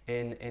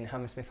in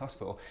Hammersmith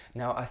Hospital.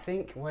 Now I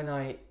think when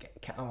I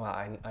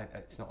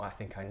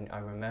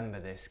remember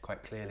this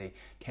quite clearly.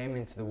 Came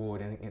into the ward,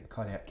 in the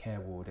cardiac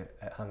care ward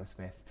at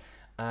Hammersmith,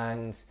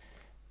 and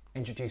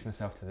introduced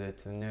myself to the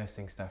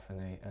nursing staff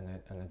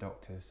and the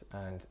doctors,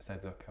 and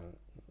said, look,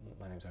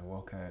 my name's Owen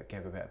Walker.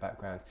 Gave a bit of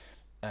background.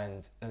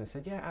 And they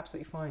said, yeah,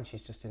 absolutely fine.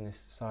 She's just in this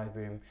side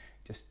room.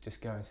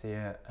 Just go and see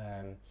her.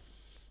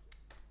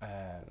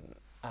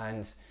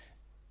 And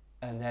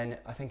then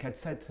I think I'd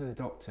said to the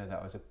doctor that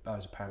I was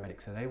a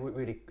paramedic. So they were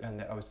really, and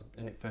that I was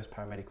the first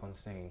paramedic on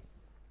scene.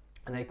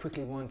 And they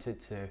quickly wanted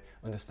to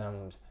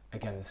understand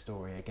again the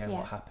story,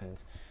 what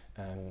happened,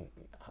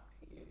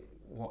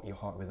 what your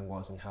heart rhythm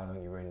was, and how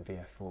long you were in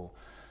VF for.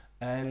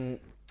 And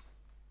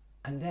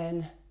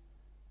then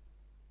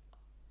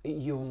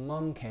your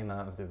mum came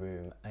out of the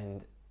room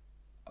and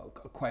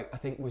I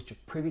think was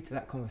privy to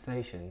that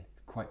conversation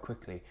quite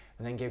quickly,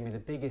 and then gave me the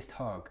biggest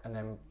hug, and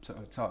then sort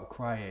of started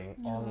crying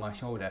on my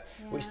shoulder,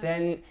 which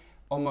then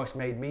almost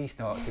made me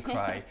start to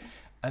cry,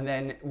 and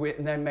then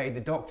made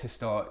the doctor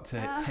start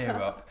to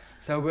tear up.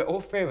 So we're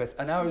all three of us,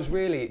 and I was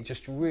really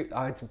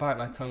I had to bite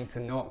my tongue to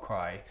not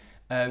cry,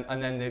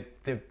 and then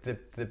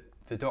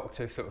the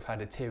doctor sort of had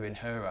a tear in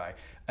her eye,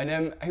 and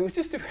it was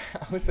just I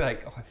was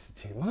like, oh, this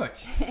is too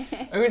much.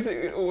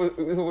 it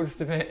was all just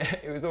a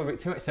bit. It was all a bit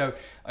too much. So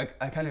I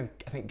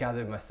think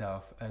gathered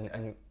myself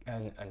and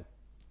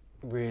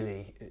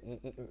really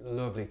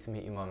lovely to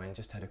meet your mum, and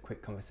just had a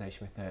quick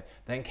conversation with her.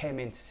 Then came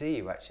in to see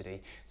you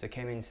actually. So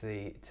came into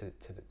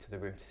the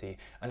room to see you,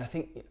 and I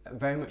think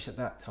very much at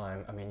that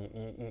time. I mean,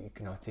 you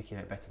can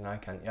articulate better than I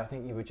can. I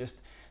think you were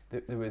just.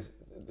 There was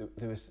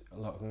a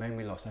lot of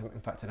memory loss.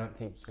 In fact, I don't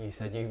think you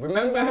said you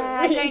remember.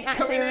 Yeah, I don't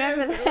actually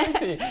remember that.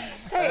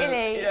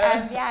 Totally.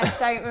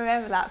 Don't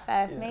remember that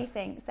first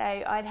meeting. So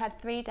I'd had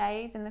 3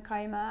 days in the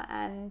coma,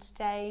 and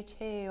day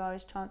 2 I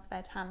was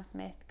transferred to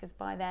Hammersmith, because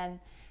by then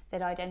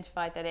they'd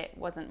identified that it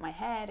wasn't my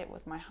head, it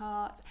was my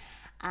heart.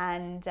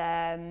 And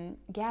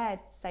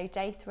so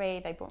day 3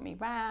 they brought me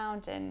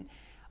round, and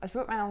I was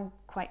brought round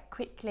quite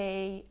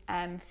quickly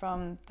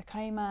from the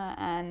coma,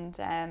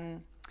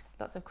 and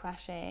lots of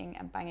crashing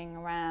and banging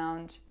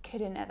around.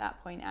 Couldn't at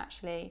that point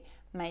actually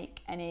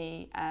make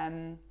any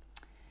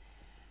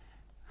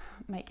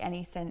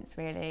sense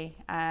really.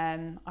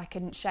 I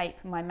couldn't shape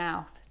my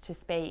mouth to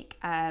speak,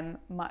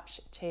 much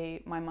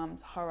to my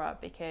mum's horror,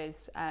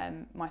 because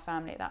my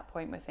family at that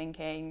point were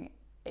thinking,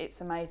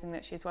 it's amazing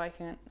that she's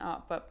woken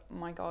up, but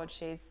my God,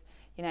 she's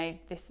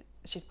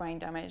brain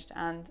damaged,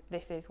 and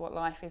this is what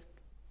life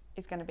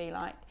is going to be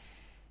like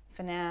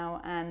for now.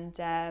 And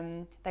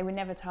they were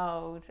never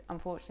told,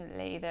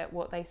 unfortunately, that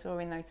what they saw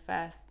in those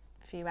first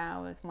few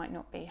hours might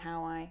not be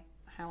how I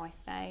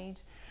stayed.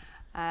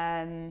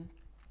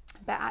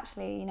 But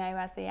actually,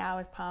 as the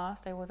hours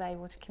passed, I was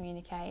able to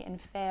communicate,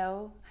 and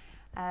Phil,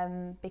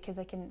 because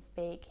I couldn't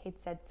speak, he'd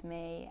said to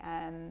me,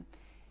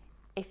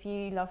 if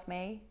you love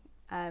me,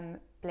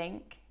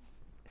 blink.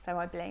 So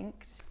I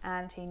blinked,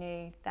 and he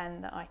knew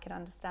then that I could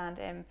understand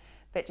him.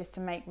 But just to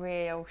make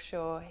real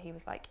sure, he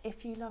was like,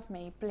 if you love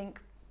me, blink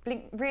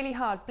really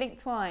hard, blink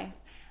twice.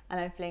 And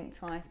I blinked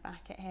twice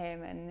back at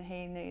him, and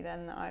he knew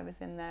then that I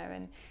was in there.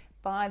 And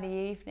by the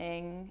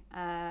evening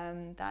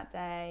that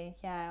day,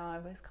 I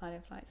was kind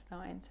of like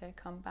starting to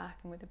come back,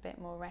 and with a bit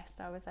more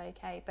rest I was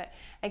okay. But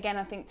again,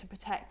 I think to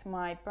protect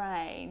my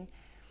brain,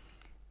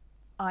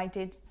 I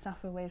did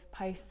suffer with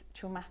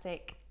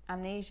post-traumatic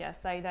amnesia.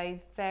 So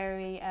those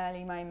very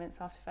early moments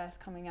after first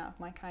coming out of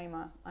my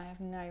coma, I have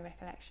no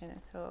recollection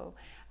at all.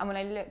 And when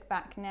I look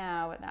back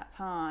now at that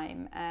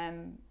time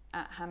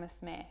at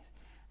Hammersmith,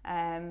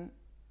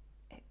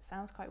 it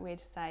sounds quite weird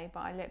to say,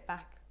 but I look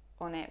back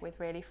on it with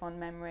really fond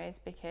memories,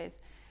 because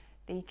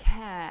the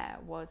care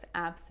was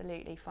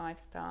absolutely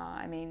 5-star.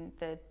 I mean,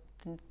 the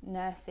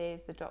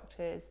nurses, the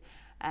doctors,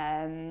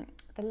 the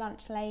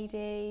lunch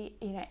lady,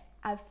 you know,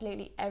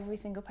 absolutely every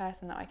single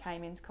person that I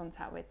came into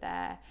contact with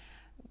there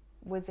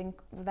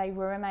they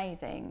were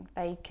amazing.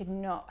 I could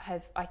not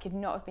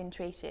have been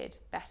treated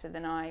better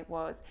than I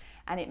was,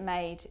 and it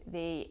made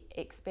the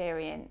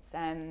experience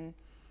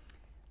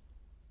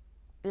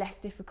less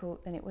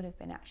difficult than it would have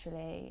been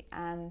actually.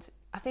 And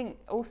I think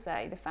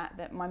also the fact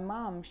that my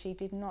mum, she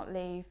did not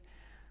leave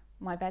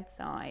my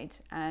bedside.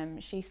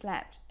 She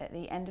slept at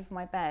the end of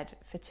my bed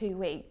for 2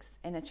 weeks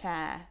in a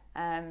chair.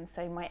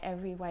 So my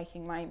every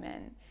waking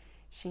moment,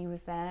 she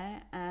was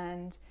there,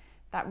 and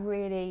that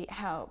really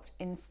helped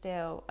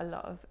instill a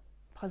lot of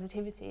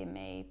positivity in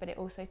me, but it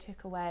also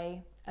took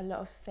away a lot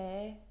of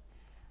fear,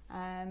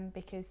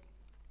 because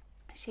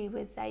she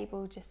was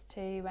able just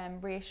to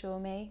reassure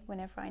me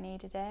whenever I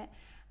needed it.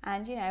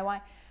 And you know,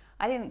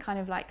 I didn't kind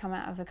of like come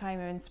out of the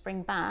coma and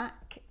spring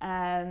back.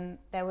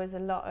 There was a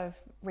lot of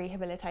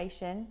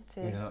rehabilitation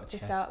to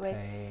start with.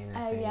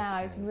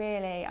 I was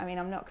really, I mean,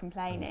 I'm not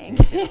complaining.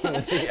 From the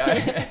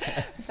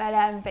CPR.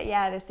 But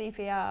yeah, the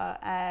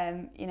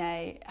CPR, you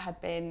know, had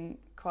been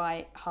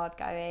quite hard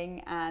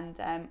going, and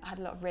had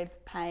a lot of rib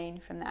pain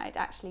from that. I'd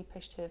actually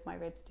pushed 2 of my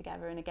ribs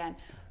together, and again,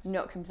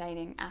 not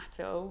complaining at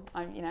all.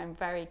 I'm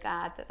very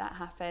glad that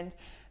happened.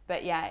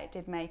 But yeah, it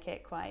did make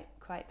it quite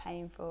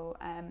painful.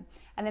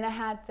 And then I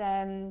had,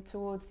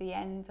 towards the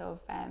end of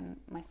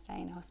my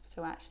stay in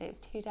hospital, actually, it was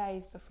 2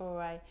 days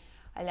before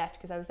I left,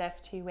 because I was there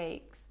for 2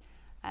 weeks.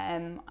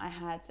 I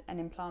had an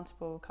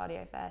implantable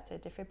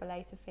cardioverter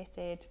defibrillator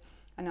fitted,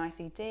 an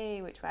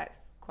ICD, which works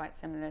quite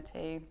similar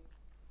to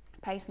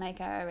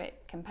pacemaker.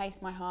 It can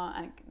pace my heart,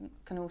 and it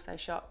can also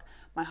shock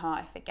my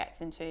heart if it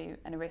gets into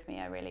an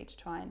arrhythmia, really, to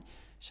try and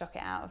shock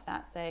it out of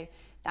that. So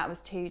that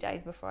was 2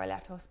 days before I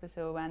left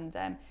hospital, and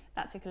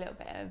that took a little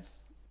bit of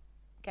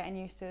getting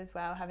used to as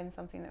well, having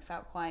something that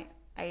felt quite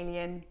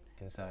alien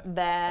inside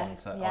there.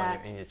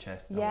 In your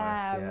chest.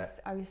 Yeah, almost,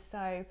 I was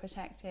so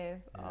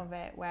protective of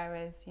it,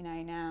 whereas, you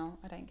know, now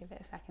I don't give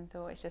it a second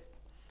thought. It's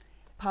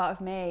part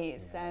of me.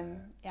 It's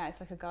it's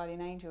like a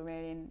guardian angel,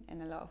 really,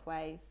 in a lot of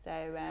ways.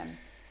 So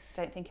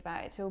don't think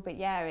about it at all. But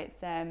yeah,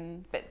 it's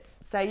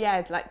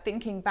like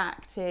thinking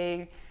back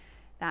to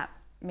that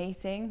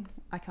meeting,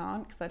 I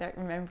can't, because I don't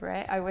remember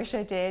it. I wish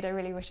I did. I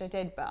really wish I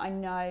did. But I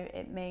know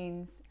it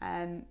means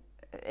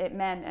it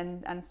meant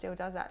and still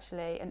does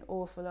actually an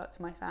awful lot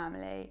to my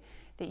family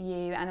that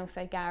you and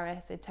also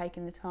Gareth had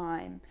taken the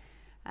time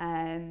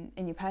in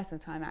your personal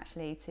time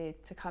actually to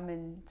come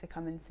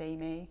and see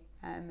me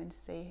and to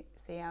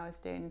see how I was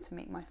doing, and to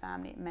meet my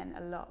family. It meant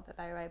a lot that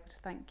they were able to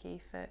thank you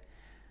for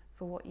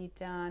what you'd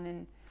done.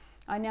 And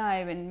I know,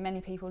 and many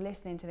people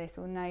listening to this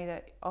will know,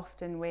 that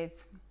often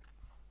with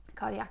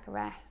cardiac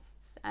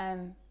arrests,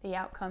 the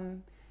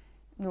outcome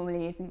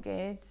normally isn't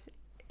good.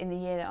 In the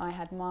year that I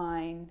had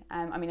mine,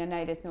 I mean, I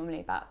know there's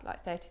normally about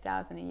like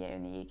 30,000 a year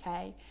in the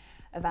UK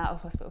of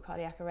out-of-hospital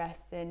cardiac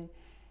arrests, and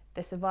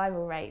the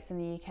survival rates in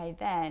the UK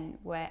then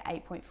were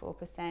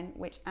 8.4%,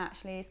 which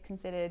actually is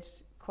considered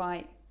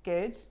quite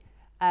good,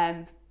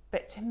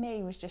 but to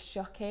me was just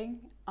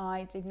shocking.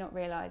 I did not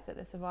realise that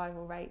the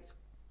survival rates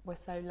were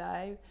so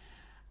low,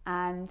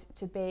 and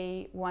to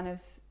be one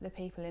of the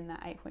people in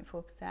that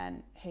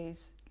 8.4%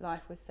 whose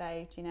life was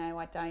saved, you know,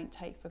 I don't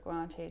take for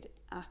granted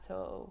at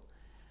all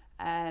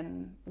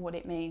what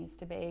it means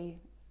to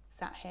be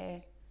sat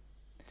here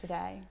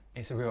today.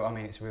 It's a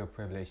real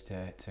privilege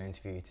to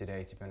interview you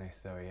today, to be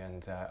honest, Zoe,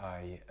 and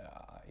I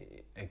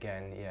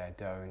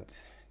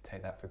don't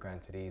take that for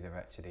granted either,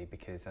 actually,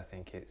 because I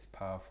think it's a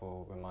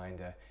powerful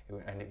reminder,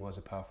 and it was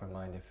a powerful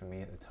reminder for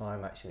me at the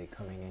time, actually,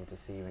 coming in to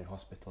see you in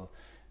hospital,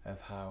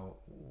 of how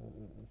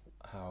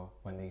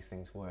when these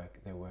things work,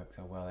 they work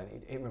so well.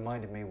 And it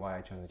reminded me why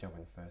I joined the job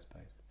in the first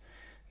place,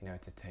 you know,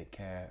 to take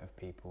care of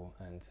people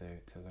and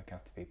to look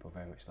after people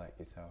very much like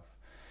yourself.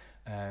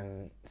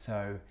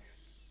 So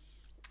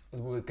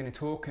we're going to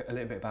talk a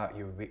little bit about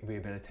your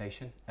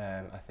rehabilitation,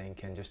 I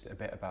think, and just a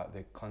bit about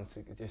the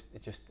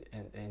just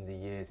in the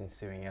years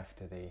ensuing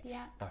after the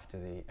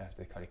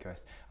cardiac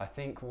arrest. I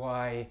think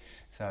why.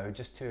 So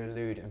just to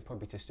allude, and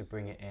probably just to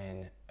bring it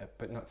in,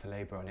 but not to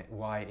labour on it,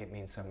 why it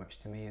means so much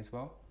to me as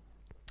well.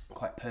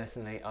 Quite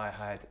personally, I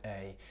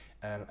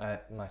had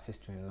my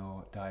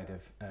sister-in-law died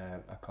of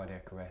a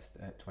cardiac arrest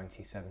at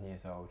 27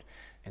 years old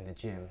in the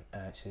gym.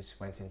 She just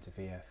went into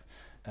VF,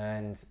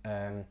 and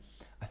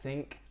I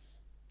think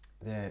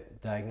the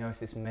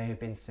diagnosis may have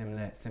been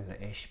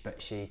similar-ish,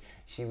 but she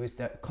was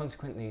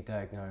consequently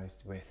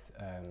diagnosed with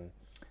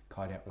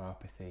cardiac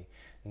myopathy.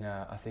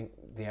 Now, I think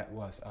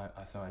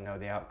I know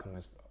the outcome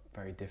was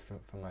very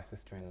different from my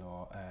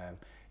sister-in-law.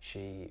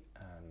 She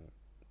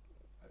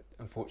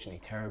unfortunately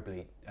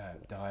terribly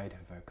died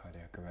of a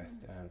cardiac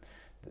arrest.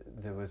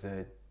 There was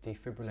a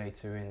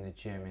defibrillator in the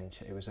gym,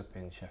 it was up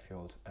in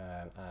Sheffield,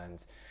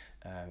 and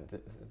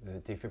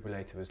the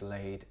defibrillator was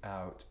laid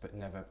out but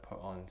never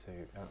put onto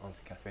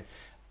Catherine.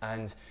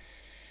 And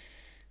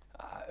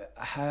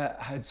I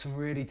had some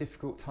really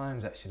difficult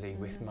times actually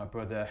with my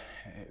brother.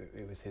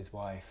 It was his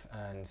wife,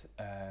 and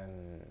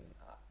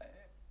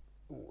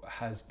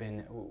has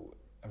been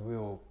a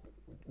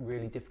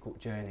really difficult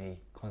journey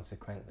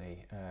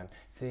consequently.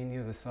 Seeing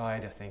the other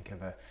side, I think,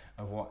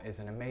 of what is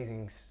an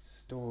amazing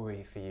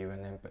story for you,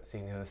 and then but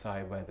seeing the other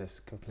side where there's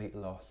complete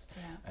loss,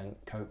 and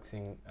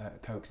coaxing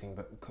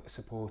but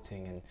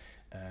supporting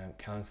and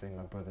counselling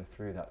my brother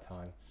through that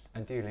time,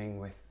 and dealing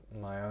with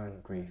my own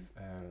grief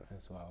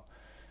as well,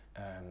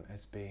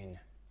 has been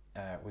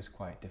was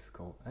quite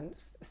difficult, and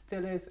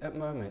still is at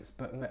moments,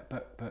 but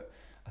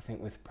I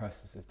think with the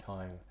process of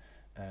time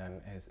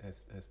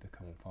has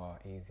become far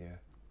easier.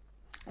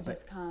 I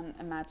just can't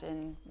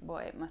imagine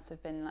what it must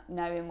have been like,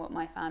 knowing what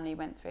my family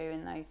went through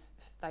in those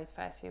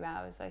first few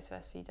hours, those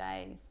first few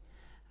days,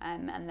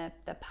 and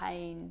the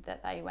pain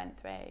that they went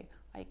through.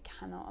 I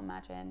cannot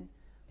imagine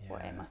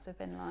what it must have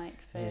been like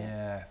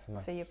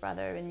for your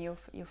brother and your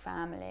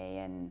family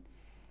and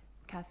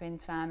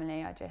Catherine's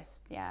family. I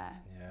just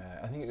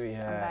I think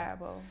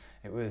unbearable.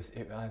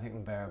 I think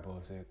unbearable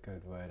is a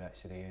good word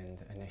actually,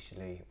 and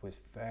initially it was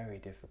very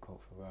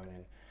difficult for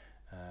Ronan.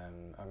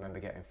 I remember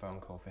getting a phone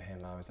call for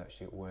him. I was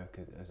actually at work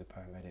as a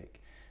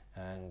paramedic,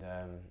 and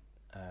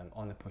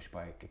on the push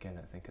bike again,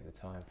 I think at the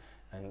time,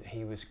 and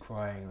he was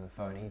crying on the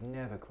phone. He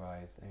never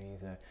cries,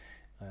 and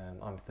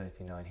I'm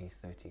 39, he's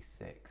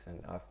 36,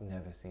 and I've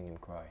never seen him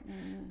cry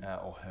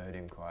or heard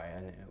him cry.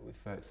 And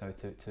so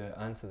to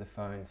answer the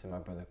phone to my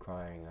brother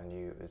crying, I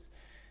knew it was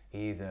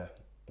either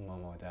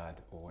mum or dad,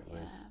 or it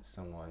was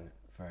someone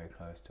very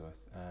close to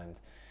us.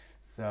 And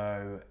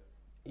so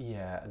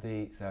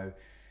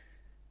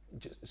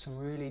just some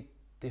really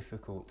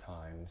difficult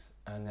times,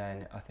 and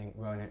then I think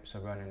Ronan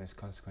has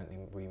consequently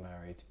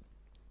remarried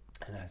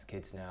and has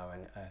kids now,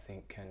 and I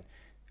think can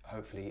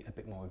hopefully a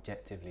bit more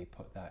objectively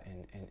put that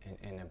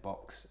in a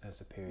box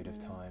as a period of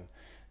time,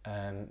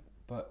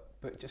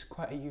 but just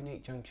quite a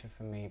unique juncture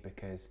for me,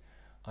 because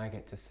I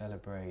get to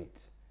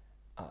celebrate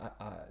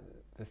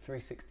the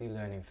 360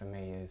 learning for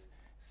me is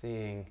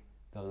seeing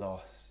the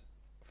loss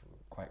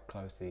quite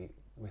closely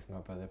with my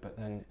brother, but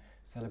then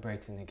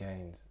celebrating the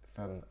gains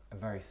from a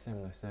very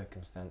similar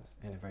circumstance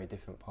in a very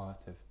different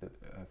part of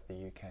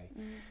the UK,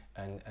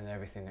 and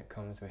everything that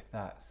comes with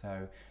that.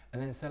 So,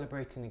 and then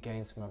celebrating the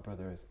gains for my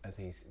brother as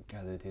he's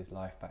gathered his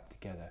life back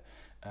together.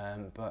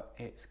 But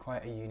it's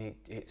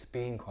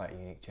been quite a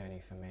unique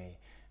journey for me,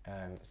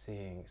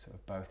 seeing sort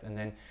of both. And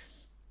then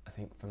I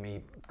think for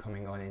me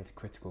coming on into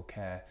critical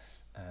care,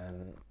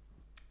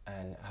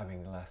 and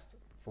having the last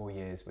 4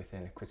 years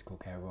within a critical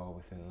care role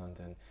within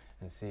London,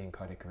 and seeing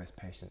cardiac arrest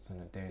patients on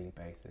a daily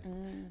basis.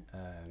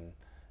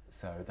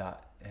 So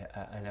that,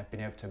 and I've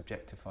been able to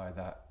objectify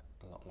that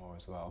a lot more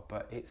as well.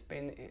 But it's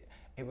been,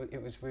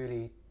 it was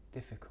really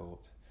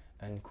difficult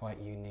and quite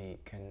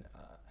unique, and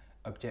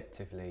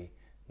objectively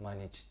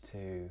managed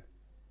to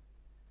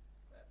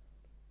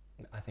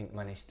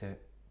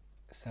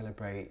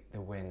celebrate the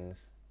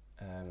wins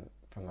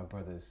from my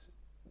brother's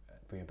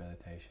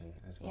rehabilitation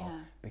as well,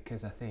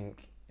 because I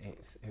think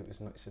it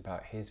was much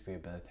about his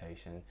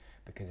rehabilitation,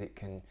 because it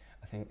can,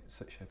 I think,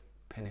 such a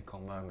pinnacle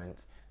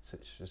moment,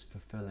 such as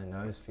fulfilling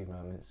those few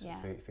moments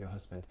for your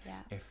husband.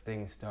 If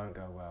things don't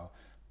go well,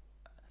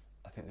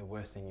 I think the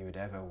worst thing you would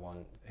ever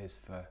want is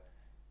for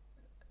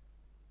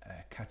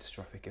a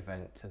catastrophic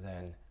event to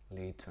then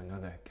lead to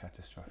another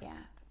catastrophic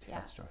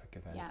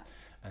event.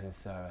 And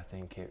so I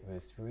think it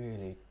was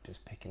really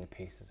just picking the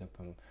pieces up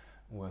and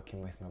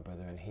working with my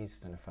brother, and he's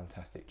done a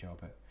fantastic job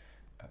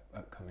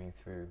at coming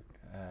through.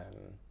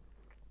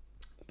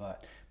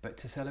 But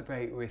to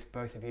celebrate with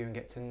both of you and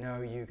get to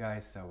know you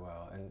guys so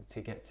well, and to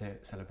get to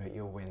celebrate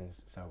your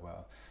wins so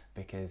well,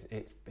 because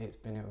it's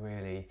been a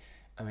really,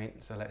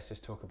 so let's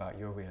just talk about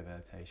your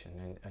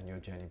rehabilitation and your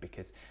journey,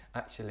 because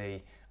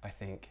actually I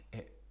think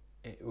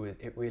it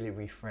really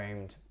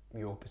reframed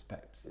your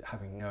perspective.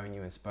 Having known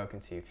you and spoken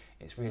to you,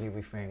 it's really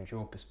reframed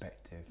your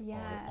perspective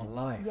on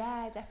life.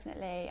 Yeah,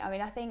 definitely.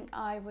 I think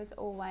I was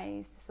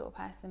always the sort of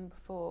person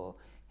before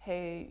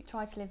who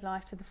tried to live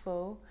life to the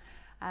full,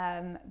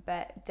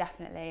 but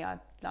definitely I've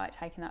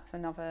taken that to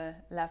another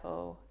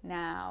level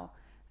now,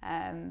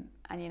 and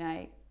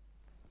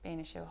being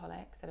a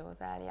shoeaholic, said it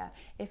was earlier,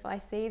 if I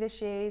see the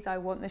shoes, I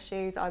want the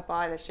shoes, I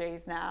buy the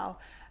shoes now.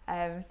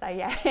 So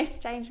yeah, it's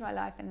changed my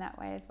life in that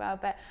way as well.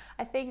 But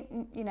I think,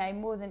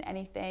 more than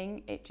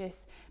anything, it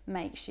just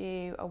makes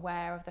you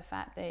aware of the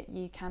fact that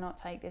you cannot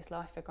take this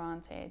life for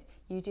granted.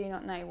 You do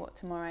not know what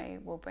tomorrow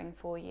will bring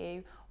for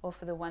you, or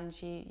for the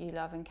ones you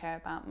love and care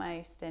about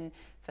most. And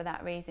for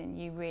that reason,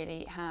 you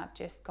really have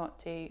just got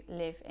to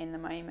live in the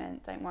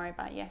moment. Don't worry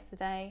about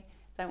yesterday.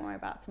 Don't worry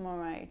about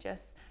tomorrow.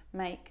 Just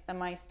make the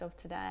most of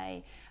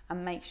today,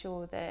 and make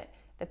sure that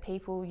the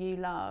people you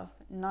love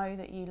know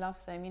that you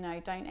love them.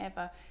 Don't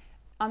ever...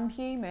 I'm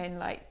human,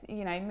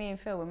 me and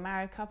Phil, we're a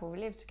married couple, we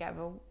live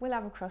together, we'll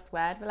have a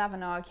crossword, we'll have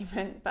an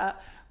argument, but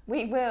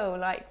we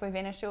will,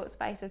 within a short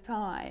space of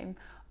time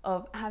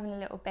of having a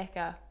little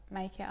bicker,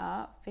 make it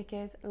up,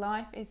 because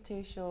life is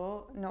too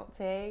short not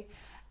to.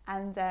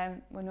 And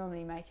we'll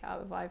normally make it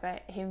up with either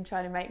him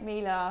trying to make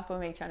me laugh or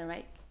me trying to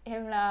make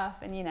him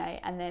laugh, and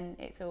and then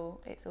it's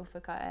all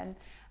forgotten.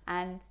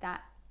 And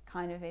that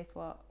kind of is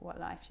what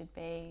life should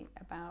be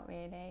about,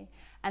 really.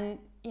 And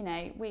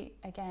we,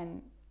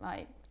 again,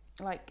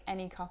 like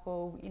any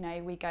couple,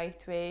 we go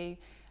through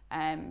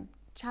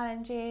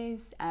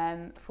challenges.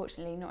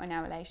 Fortunately not in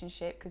our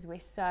relationship, because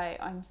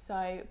I'm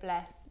so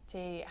blessed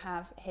to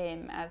have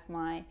him as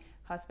my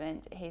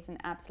husband. He's an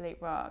absolute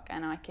rock,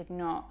 and I could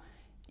not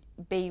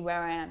be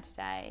where I am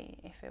today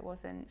if it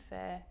wasn't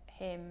for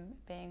him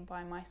being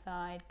by my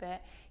side.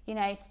 But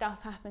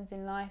stuff happens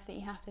in life that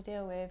you have to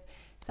deal with.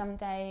 Some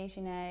days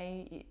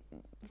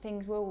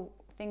things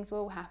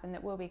will happen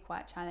that will be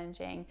quite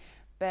challenging,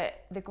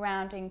 but the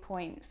grounding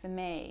point for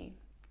me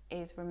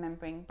is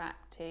remembering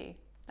back to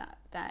that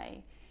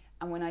day.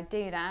 And when I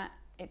do that,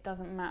 it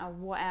doesn't matter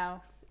what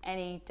else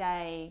any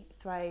day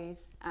throws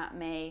at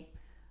me,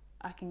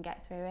 I can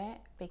get through it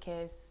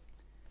because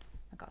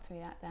I got through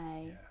that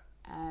day. Yeah.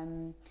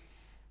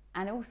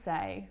 And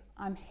also,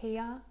 I'm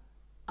here.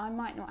 I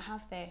might not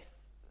have this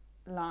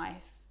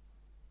life,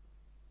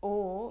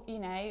 or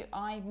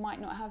I might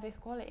not have this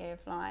quality of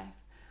life.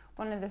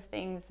 One of the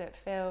things that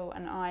Phil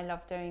and I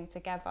love doing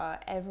together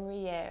every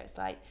year, it's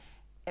like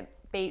it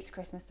beats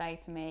Christmas Day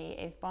to me,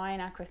 is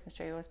buying our Christmas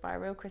tree. We always buy a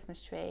real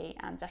Christmas tree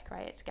and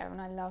decorate it together,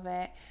 and I love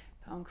it.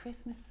 Put on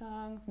Christmas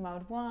songs,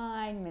 mulled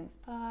wine, mince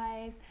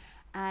pies.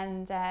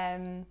 And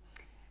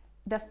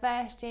the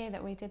first year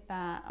that we did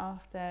that,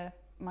 after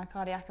my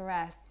cardiac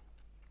arrest,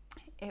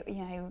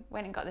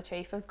 went and got the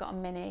tree. Phil's got a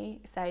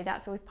Mini, so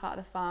that's always part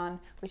of the fun.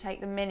 We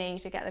take the Mini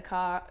to get the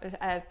car,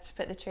 to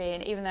put the tree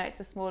in, even though it's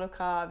a smaller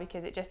car,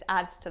 because it just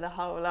adds to the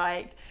whole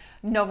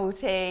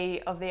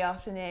novelty of the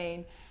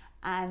afternoon.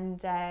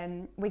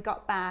 And we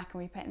got back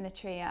and we put in the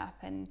tree up,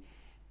 and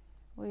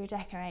we were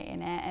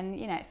decorating it, and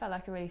it felt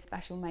like a really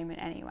special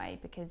moment anyway,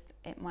 because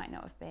it might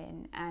not have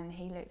been. And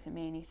he looked at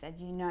me and he said,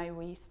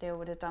 we still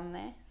would have done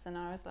this. And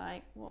I was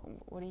like,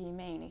 what do you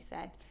mean? He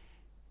said,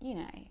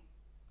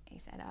 he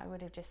said, I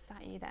would have just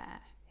sat you there.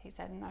 He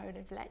said, and I would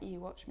have let you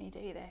watch me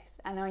do this.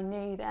 And I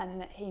knew then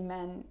that he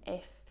meant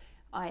if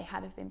I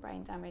had have been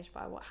brain damaged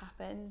by what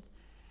happened.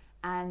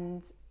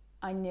 And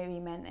I knew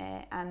he meant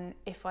it. And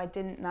if I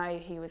didn't know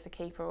he was a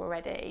keeper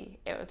already,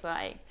 it was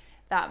like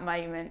that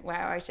moment where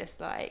I was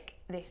just like,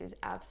 this is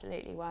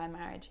absolutely why I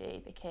married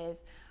you, because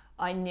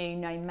I knew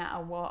no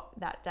matter what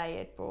that day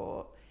had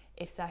brought,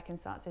 if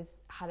circumstances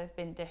had have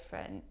been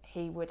different,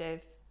 he would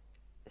have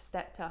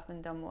stepped up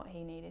and done what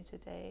he needed to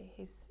do.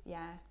 He's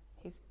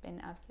been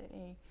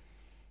absolutely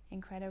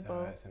incredible.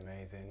 So that's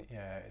amazing.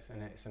 Yeah,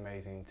 it's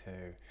amazing to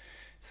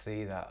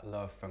see that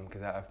love from,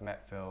 because I've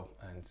met Phil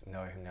and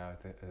know him now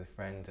as a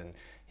friend, and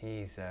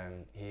he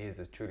is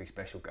a truly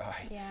special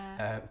guy.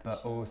 Yeah.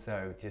 But sure.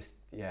 Also just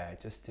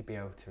to be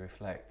able to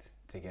reflect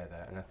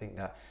together, and I think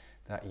that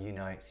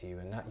unites you,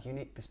 and that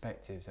unique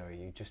perspective, Zoe,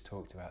 you just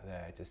talked about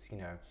there. Just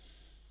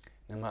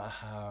no matter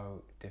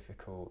how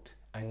difficult,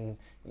 and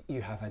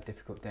you have had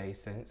difficult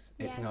days since.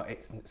 It's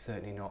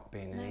certainly not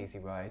been an easy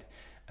ride,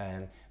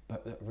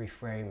 but that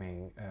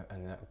reframing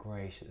and that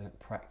gracious,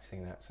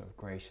 practicing that sort of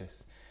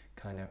gracious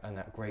kind of, and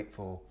that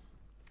grateful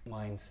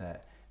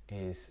mindset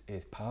is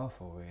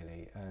powerful,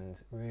 really. And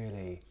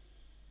really,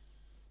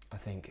 I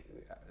think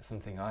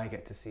something I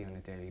get to see on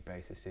a daily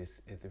basis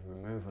is the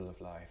removal of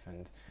life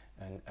and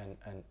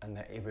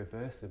that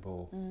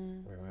irreversible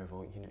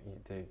removal.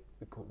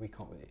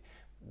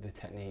 The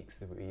techniques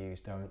that we use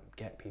don't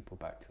get people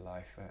back to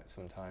life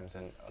sometimes,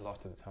 and a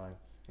lot of the time,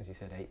 as you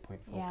said,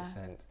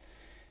 8.4%,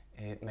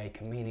 it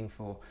make a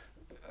meaningful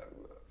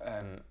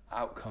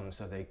outcome,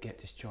 so they get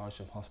discharged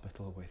from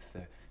hospital with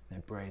their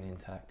brain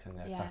intact and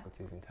their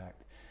faculties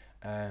intact.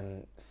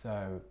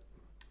 So,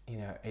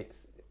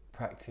 it's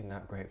practicing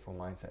that grateful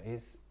mindset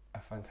is a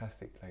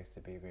fantastic place to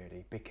be,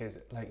 really, because,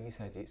 like you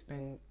said, it's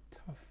been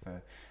tough.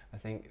 I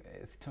think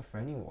it's tough for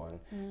anyone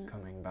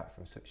coming back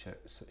from such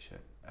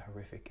a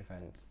horrific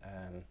event.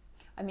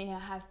 I mean, I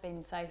have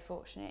been so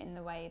fortunate in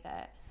the way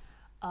that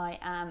I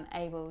am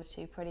able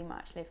to pretty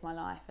much live my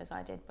life as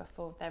I did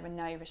before. There are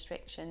no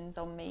restrictions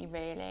on me,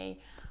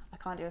 really. I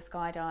can't do a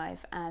skydive,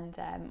 and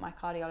my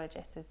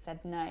cardiologist has said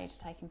no to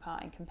taking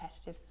part in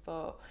competitive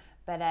sport.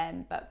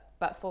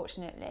 But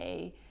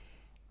fortunately,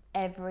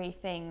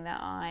 everything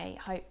that I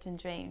hoped and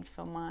dreamed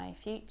for my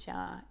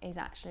future is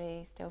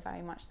actually still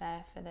very much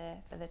there for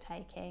the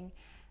taking.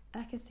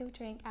 And I can still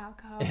drink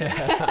alcohol,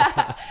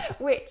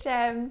 which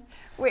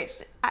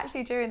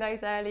actually during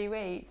those early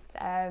weeks,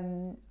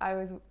 I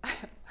was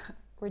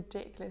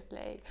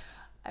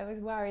I was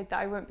worried that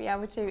I wouldn't be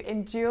able to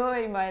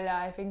enjoy my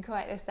life in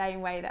quite the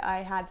same way that I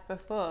had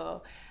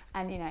before,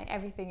 and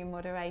everything in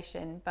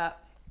moderation.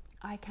 But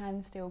I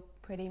can still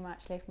pretty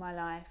much live my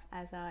life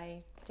as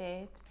I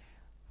did,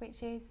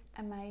 which is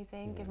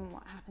amazing given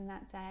what happened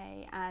that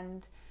day,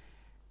 and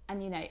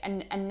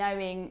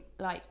knowing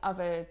like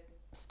other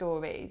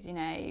stories,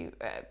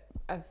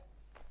 of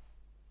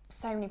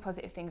so many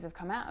positive things have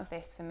come out of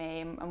this for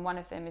me, and one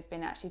of them has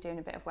been actually doing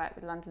a bit of work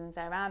with London's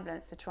Air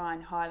Ambulance to try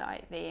and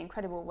highlight the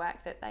incredible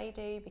work that they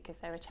do, because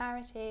they're a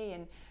charity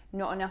and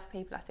not enough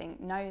people, I think,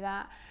 know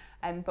that.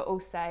 But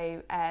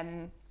also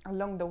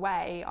along the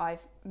way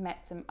I've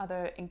met some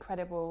other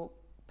incredible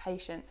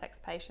patients,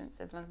 ex-patients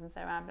of London's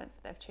Air Ambulance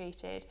that they've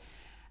treated,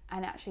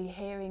 and actually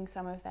hearing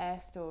some of their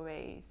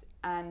stories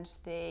and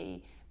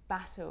the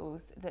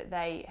battles that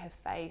they have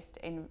faced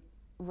in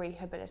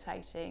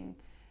rehabilitating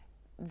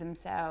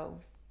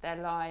themselves, their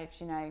lives,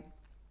 you know,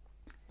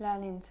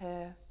 learning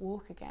to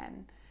walk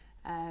again,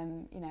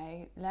 you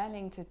know,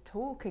 learning to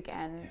talk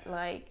again,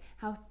 like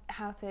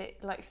how to,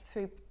 like,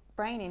 through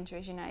brain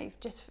injuries, you know,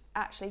 just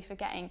actually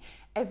forgetting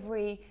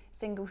every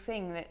single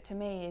thing that to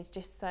me is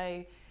just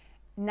so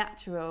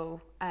natural,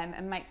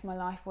 and makes my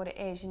life what it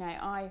is. You know,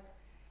 I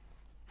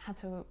had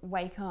to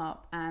wake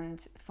up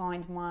and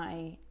find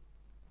my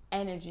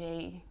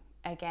energy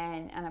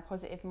again and a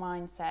positive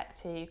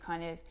mindset to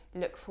kind of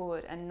look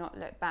forward and not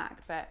look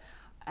back. But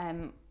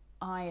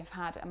I have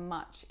had a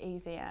much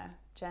easier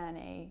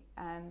journey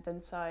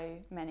than so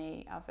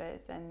many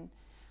others, and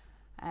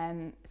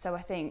so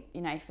I think,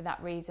 you know, for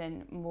that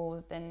reason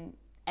more than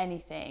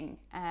anything,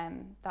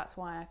 that's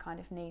why I kind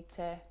of need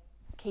to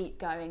keep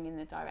going in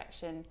the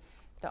direction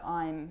that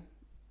I'm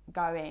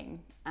going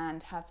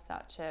and have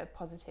such a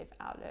positive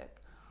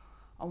outlook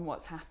on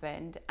what's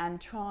happened, and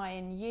try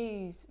and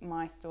use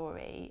my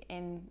story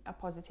in a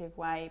positive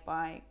way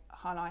by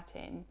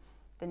highlighting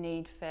the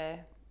need for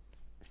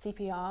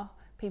CPR,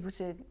 people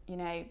to, you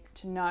know,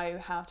 to know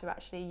how to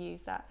actually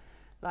use that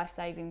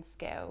life-saving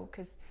skill.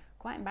 Because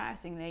quite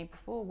embarrassingly,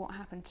 before what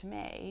happened to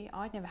me,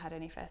 I'd never had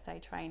any first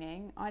aid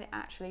training. I'd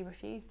actually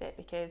refused it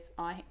because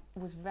I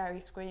was very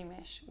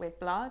squeamish with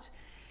blood.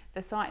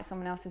 The sight of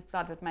someone else's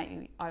blood would make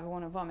me either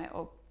want to vomit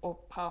or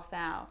pass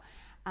out.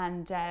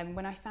 And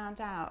when I found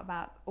out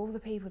about all the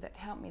people that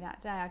helped me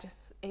that day,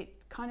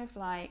 it kind of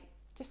like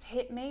just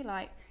hit me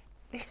like,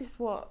 this is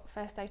what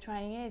first aid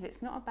training is.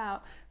 It's not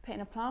about putting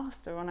a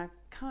plaster on a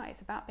cut,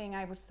 it's about being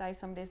able to save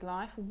somebody's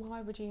life.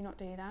 Why would you not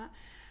do that?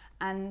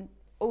 And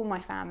all my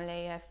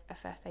family are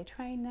first aid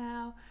trained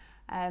now,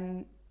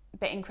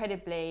 but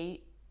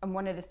incredibly, and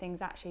one of the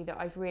things actually that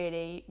I've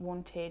really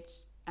wanted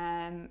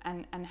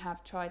and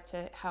have tried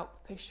to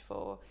help push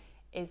for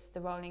is the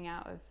rolling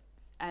out of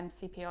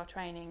CPR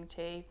training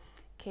to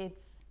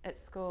kids at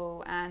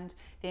school, and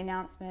the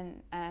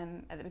announcement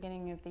at the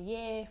beginning of the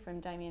year from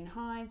Damien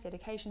Hines, the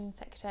Education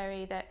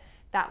Secretary,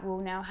 that will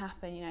now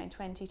happen, you know, in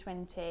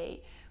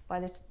 2020.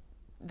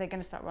 They're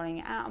going to start rolling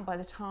it out, and by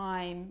the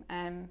time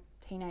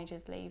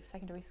teenagers leave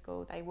secondary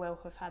school, they will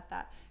have had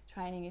that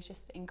training. Is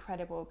just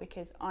incredible,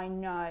 because I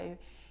know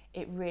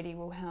it really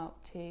will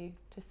help to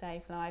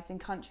save lives. In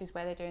countries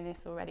where they're doing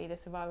this already, the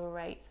survival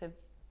rates have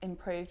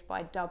improved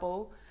by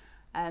double.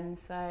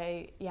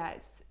 So yeah,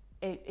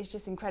 it's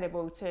just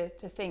incredible to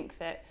think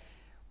that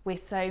we're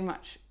so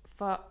much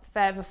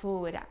further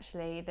forward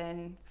actually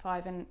than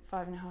five and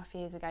a half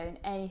years ago, and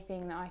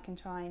anything that I can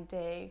try and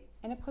do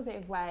in a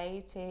positive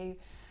way to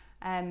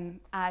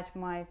add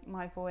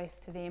my voice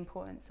to the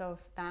importance of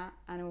that,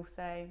 and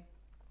also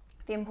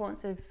the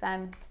importance of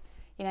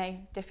you know,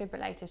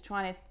 defibrillators,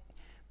 trying to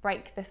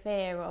break the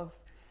fear of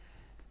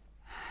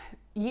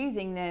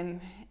using them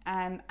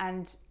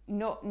and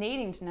not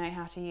needing to know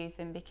how to use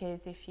them,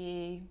 because if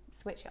you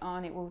switch it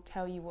on, it will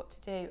tell you what to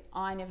do.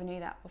 I never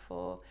knew that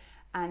before,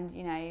 and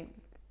you know,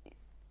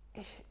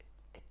 it's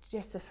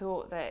just the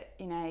thought that,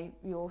 you know,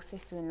 your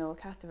sister-in-law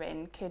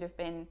Catherine could have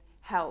been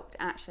helped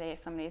actually if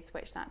somebody had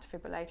switched that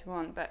defibrillator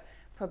on, but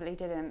probably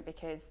didn't,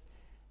 because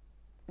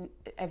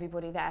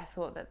everybody there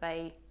thought that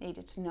they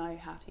needed to know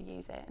how to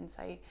use it, and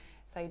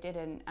so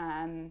didn't.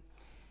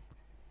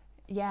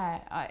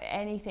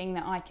 Anything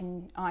that I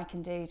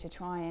can do to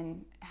try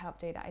and help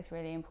do that is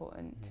really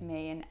important to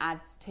me, and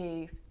adds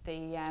to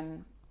the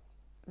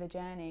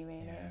journey,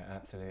 really. Yeah,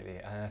 absolutely.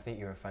 And I think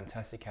you're a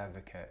fantastic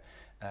advocate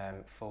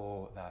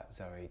for that,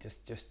 Zoe.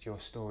 Just your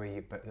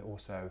story, but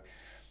also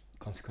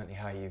consequently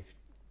how you've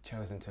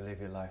chosen to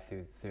live your life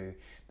through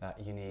that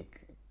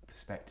unique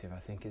perspective, I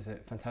think is a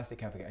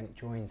fantastic advocate, and it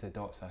joins the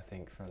dots, I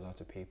think, for a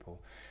lot of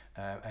people.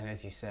 And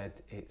as you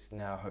said, it's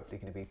now hopefully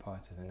going to be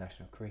part of the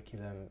national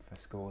curriculum for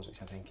schools,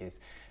 which I think is,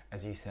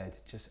 as you said,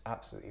 just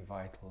absolutely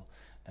vital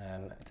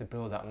to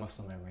build that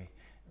muscle memory,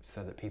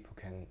 so that people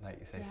can, like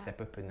you say, step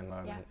up in the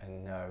moment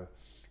and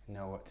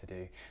know what to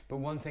do. But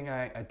one thing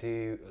I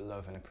do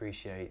love and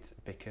appreciate,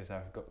 because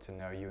I've got to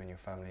know you and your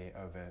family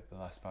over the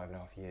last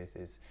 5.5 years,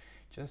 is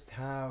just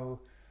how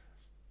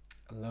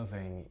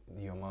loving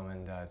your mum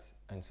and dad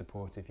and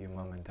supportive your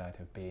mum and dad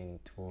have been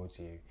towards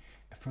you,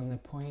 from the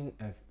point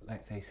of,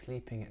 let's say,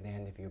 sleeping at the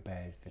end of your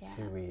bed for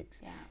 2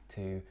 weeks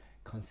to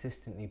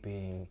consistently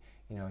being,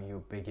 you know, your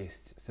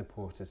biggest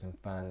supporters and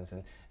fans,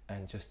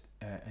 and just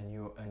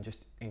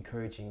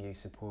encouraging you,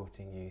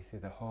 supporting you through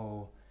the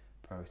whole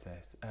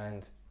process.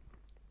 And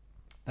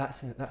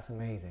that's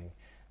amazing.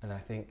 And I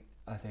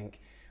think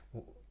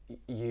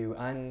you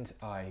and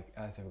I,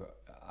 as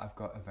I've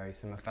got a very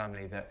similar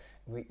family, that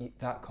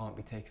that can't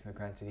be taken for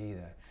granted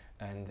either,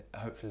 and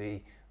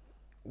hopefully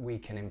we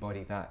can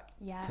embody that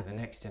to the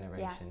next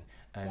generation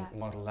and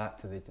model that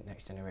to the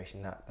next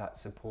generation, that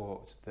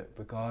support, that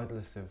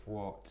regardless of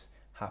what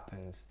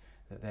happens,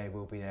 that they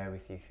will be there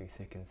with you through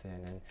thick and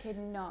thin. And could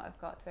not have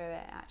got through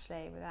it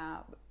actually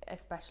without,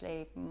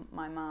 especially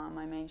my mum.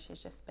 I mean,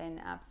 she's just been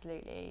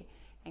absolutely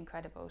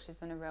incredible. She's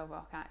been a real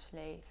rock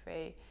actually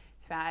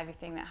throughout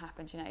everything that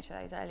happened, you know, to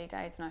those early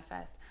days when I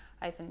first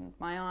opened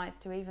my eyes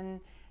to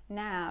even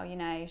now, you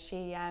know.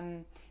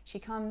 She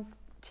comes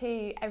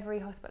to every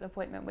hospital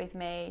appointment with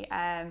me.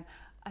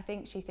 I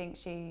think she thinks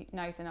she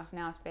knows enough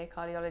now to be a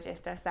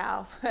cardiologist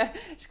herself.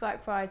 She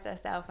quite prides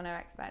herself on her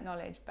expert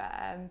knowledge,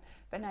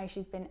 but no,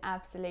 she's been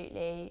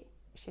absolutely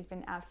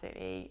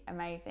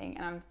amazing.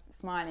 And I'm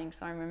smiling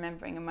because I'm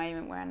remembering a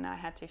moment when I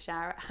had to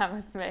shower at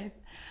Hammersmith,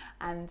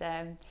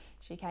 and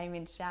she came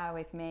in to shower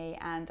with me,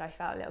 and I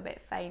felt a little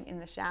bit faint in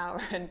the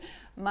shower, and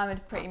Mum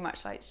had pretty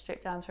much like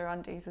stripped down to her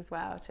undies as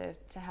well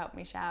to help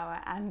me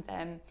shower.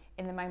 And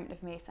in the moment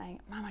of me saying,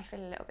 "Mum, I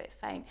feel a little bit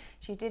faint,"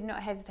 she did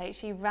not hesitate.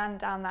 She ran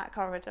down that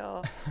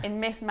corridor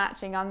in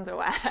mismatching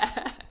underwear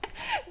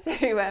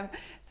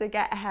to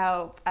get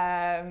help.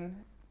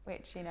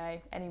 Which, you know,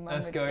 any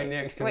mum would do. The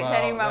extra which mile.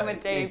 Any mum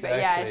would do,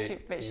 exactly,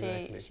 but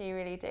she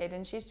really did,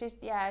 and she's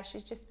just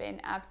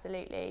been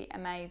absolutely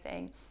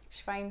amazing.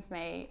 She phones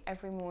me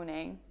every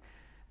morning,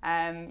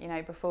 you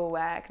know, before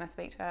work, and I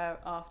speak to her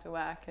after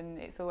work, and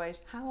it's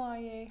always, "How are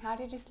you? How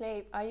did you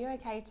sleep? Are you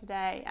okay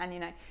today?" And you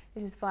know,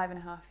 this is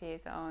 5.5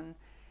 years on,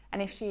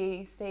 and if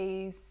she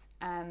sees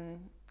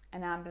an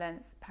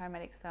ambulance,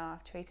 paramedic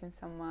staff treating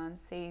someone,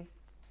 sees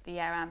the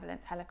air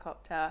ambulance,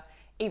 helicopter,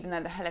 even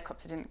though the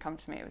helicopter didn't come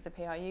to me, it was a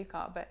PRU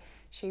car, but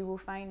she will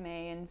phone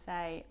me and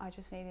say, "I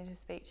just needed to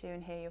speak to you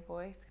and hear your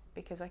voice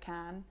because I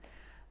can,"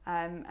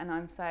 and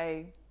I'm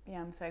so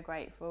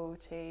grateful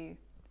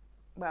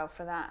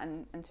for that,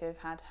 and to have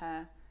had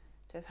her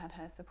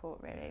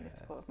support really. The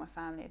support of my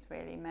family has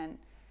really meant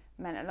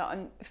a lot,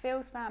 and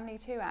Phil's family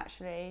too.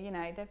 Actually, you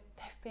know, they've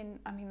been.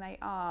 I mean, they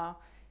are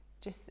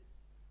just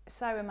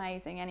so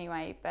amazing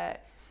anyway.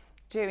 But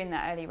during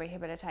that early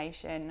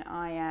rehabilitation,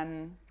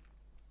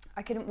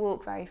 I couldn't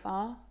walk very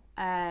far.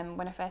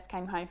 When I first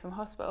came home from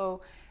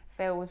hospital,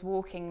 Phil was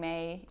walking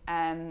me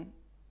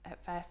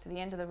at first to the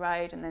end of the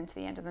road and then to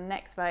the end of the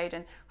next road,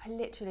 and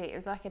it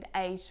was like I'd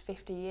aged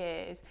 50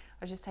 years. I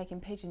was just taking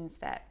pigeon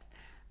steps,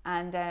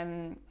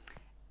 and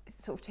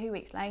sort of 2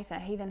 weeks later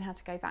he then had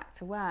to go back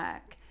to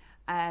work,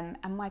 and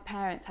my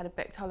parents had a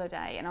booked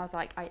holiday, and I was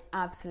like, "I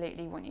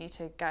absolutely want you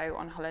to go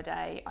on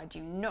holiday. I do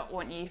not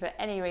want you for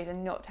any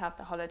reason not to have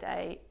the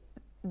holiday."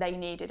 They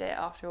needed it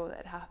after all that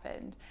had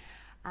happened.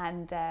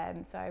 And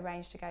so I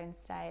arranged to go and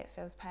stay at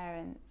Phil's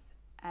parents,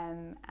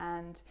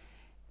 and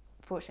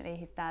fortunately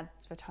his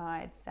dad's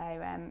retired, so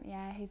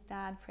his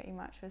dad pretty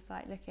much was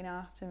like looking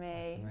after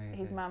me,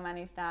 his mum and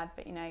his dad,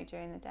 but you know,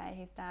 during the day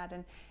his dad,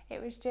 and it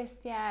was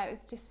just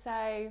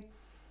so,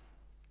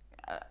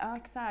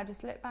 like I say, I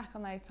just look back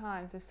on those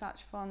times with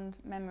such fond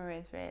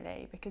memories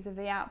really, because of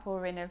the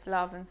outpouring of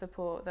love and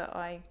support that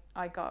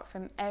I got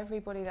from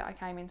everybody that I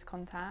came into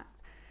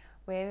contact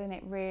with, and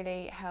it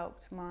really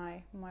helped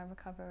my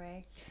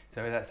recovery.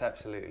 So that's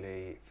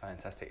absolutely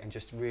fantastic, and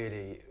just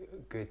really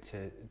good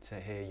to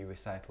hear your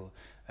recital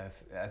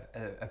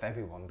of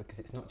everyone, because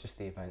it's not just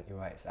the event, you're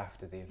right, it's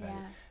after the event,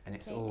 and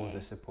it's all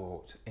the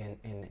support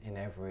in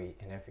every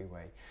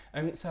way.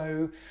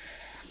 So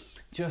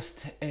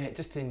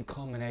just in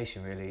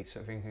culmination really,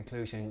 sort of in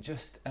conclusion,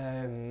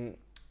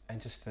 and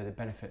just for the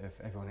benefit of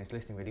everyone who's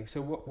listening really, so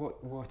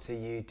what are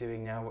you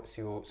doing now? What's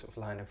your sort of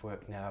line of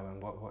work now,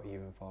 and what are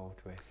you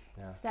involved with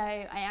now? So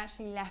I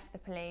actually left the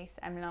police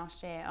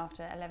last year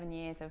after 11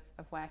 years of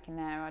working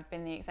there. I'd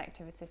been the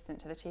executive assistant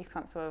to the Chief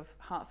Constable of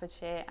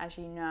Hertfordshire, as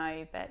you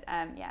know, but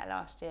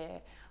last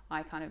year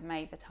I kind of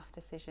made the tough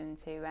decision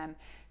to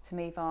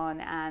move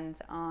on, and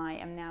I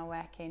am now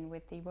working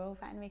with the Royal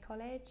Veterinary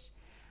College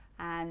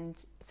and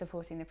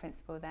supporting the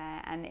principal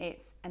there, and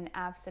it's an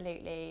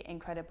absolutely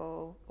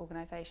incredible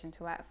organisation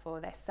to work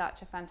for. They're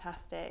such a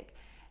fantastic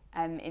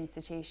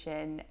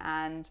institution,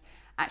 and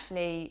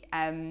actually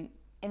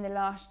in the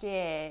last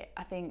year,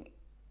 I think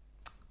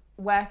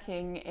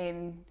working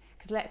in,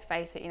 because let's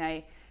face it, you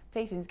know,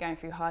 policing's going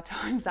through hard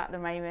times at the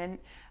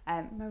moment.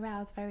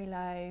 Morale's very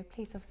low,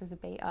 police officers are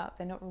beat up,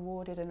 they're not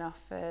rewarded enough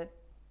for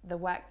the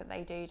work that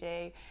they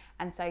do,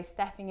 and so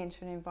stepping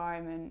into an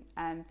environment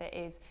that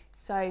is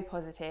so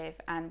positive,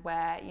 and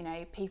where, you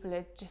know, people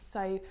are just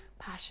so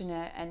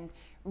passionate and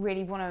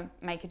really want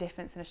to make a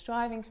difference and are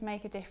striving to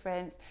make a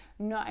difference,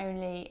 not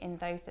only in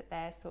those that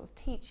they're sort of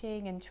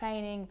teaching and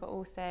training, but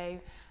also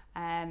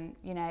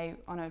you know,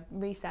 on a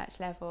research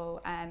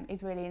level,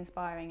 is really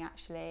inspiring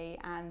actually.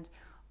 And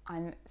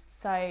I'm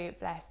so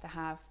blessed to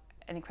have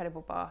an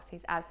incredible boss.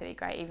 He's absolutely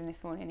great. Even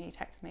this morning he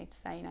texted me to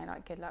say, you know,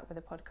 like, good luck with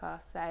the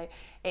podcast. So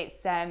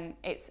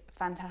it's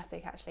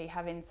fantastic actually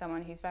having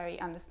someone who's very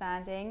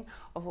understanding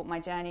of what my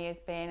journey has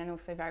been, and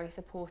also very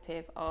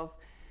supportive of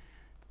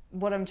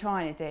what I'm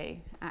trying to do,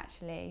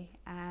 actually.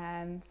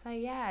 So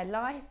yeah,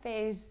 life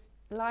is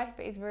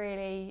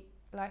really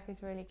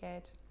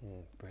good.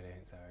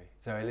 Brilliant, Zoe.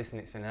 Zoe, listen,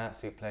 it's been an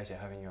absolute pleasure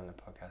having you on the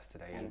podcast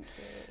today. Thank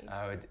you.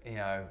 I would,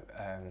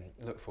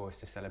 look forward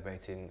to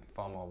celebrating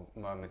far more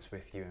moments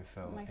with you and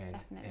Phil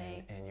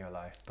in your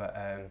life. But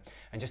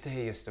and just to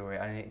hear your story,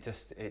 and it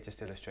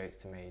just illustrates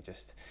to me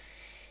just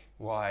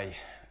why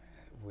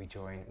we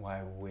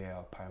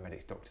are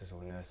paramedics, doctors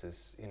or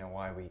nurses.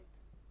 Why we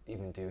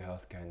even do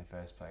healthcare in the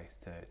first place,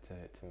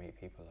 to meet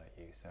people like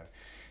you. So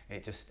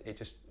it's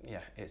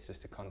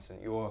just a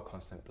constant, you're a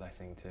constant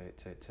blessing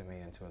to me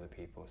and to other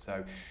people.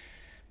 So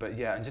but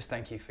yeah, and just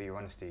thank you for your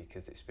honesty,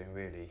 because it's been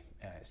really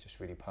it's just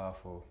really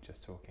powerful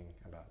just talking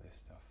about this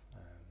stuff.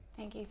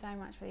 Thank you so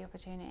much for the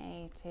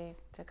opportunity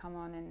to come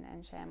on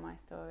and share my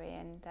story,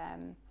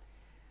 and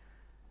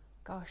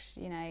gosh,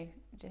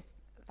 just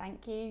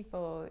thank you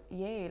for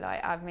you.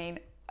 Like, I mean,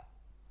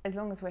 as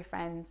long as we're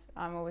friends,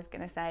 I'm always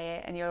going to say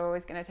it, and you're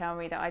always going to tell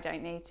me that I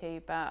don't need to,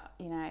 but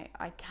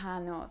I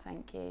cannot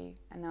thank you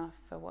enough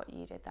for what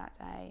you did that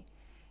day,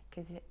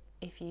 because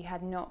if you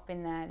had not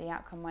been there, the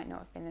outcome might not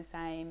have been the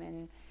same,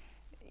 and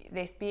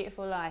this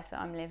beautiful life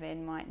that I'm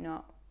living might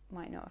not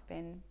have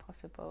been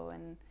possible.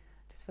 And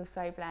I just feel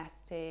so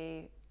blessed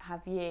to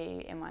have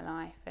you in my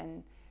life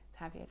and to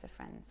have you as a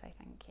friend, so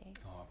thank you.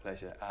 Oh,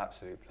 pleasure,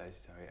 absolute pleasure,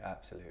 sorry,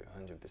 absolute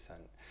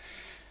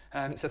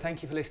 100%. So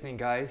thank you for listening,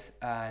 guys,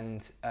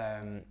 and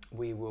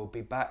we will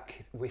be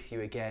back with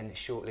you again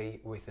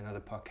shortly with another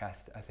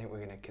podcast. I think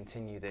we're going to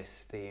continue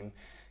this theme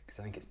because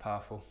I think it's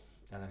powerful,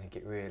 and I think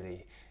it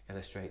really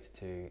illustrates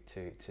to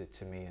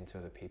me and to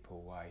other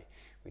people why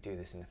we do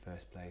this in the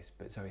first place.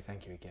 But Zoe,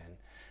 thank you again,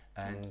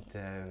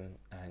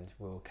 and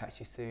we'll catch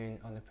you soon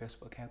on the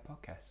Pre-Hospital Care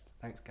podcast.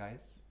 Thanks, guys.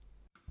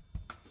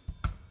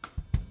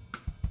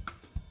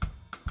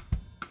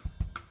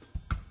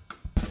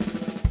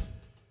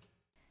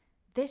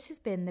 This has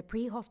been the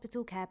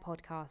Pre-Hospital Care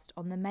podcast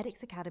on the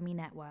Medics Academy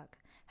Network,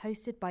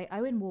 hosted by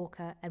Owen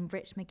Walker and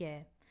Rich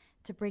McGeer,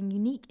 to bring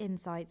unique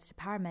insights to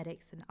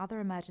paramedics and other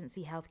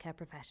emergency healthcare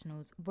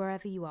professionals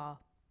wherever you are.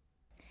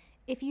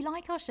 If you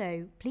like our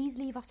show, please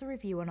leave us a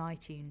review on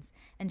iTunes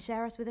and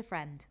share us with a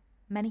friend.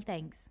 Many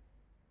thanks.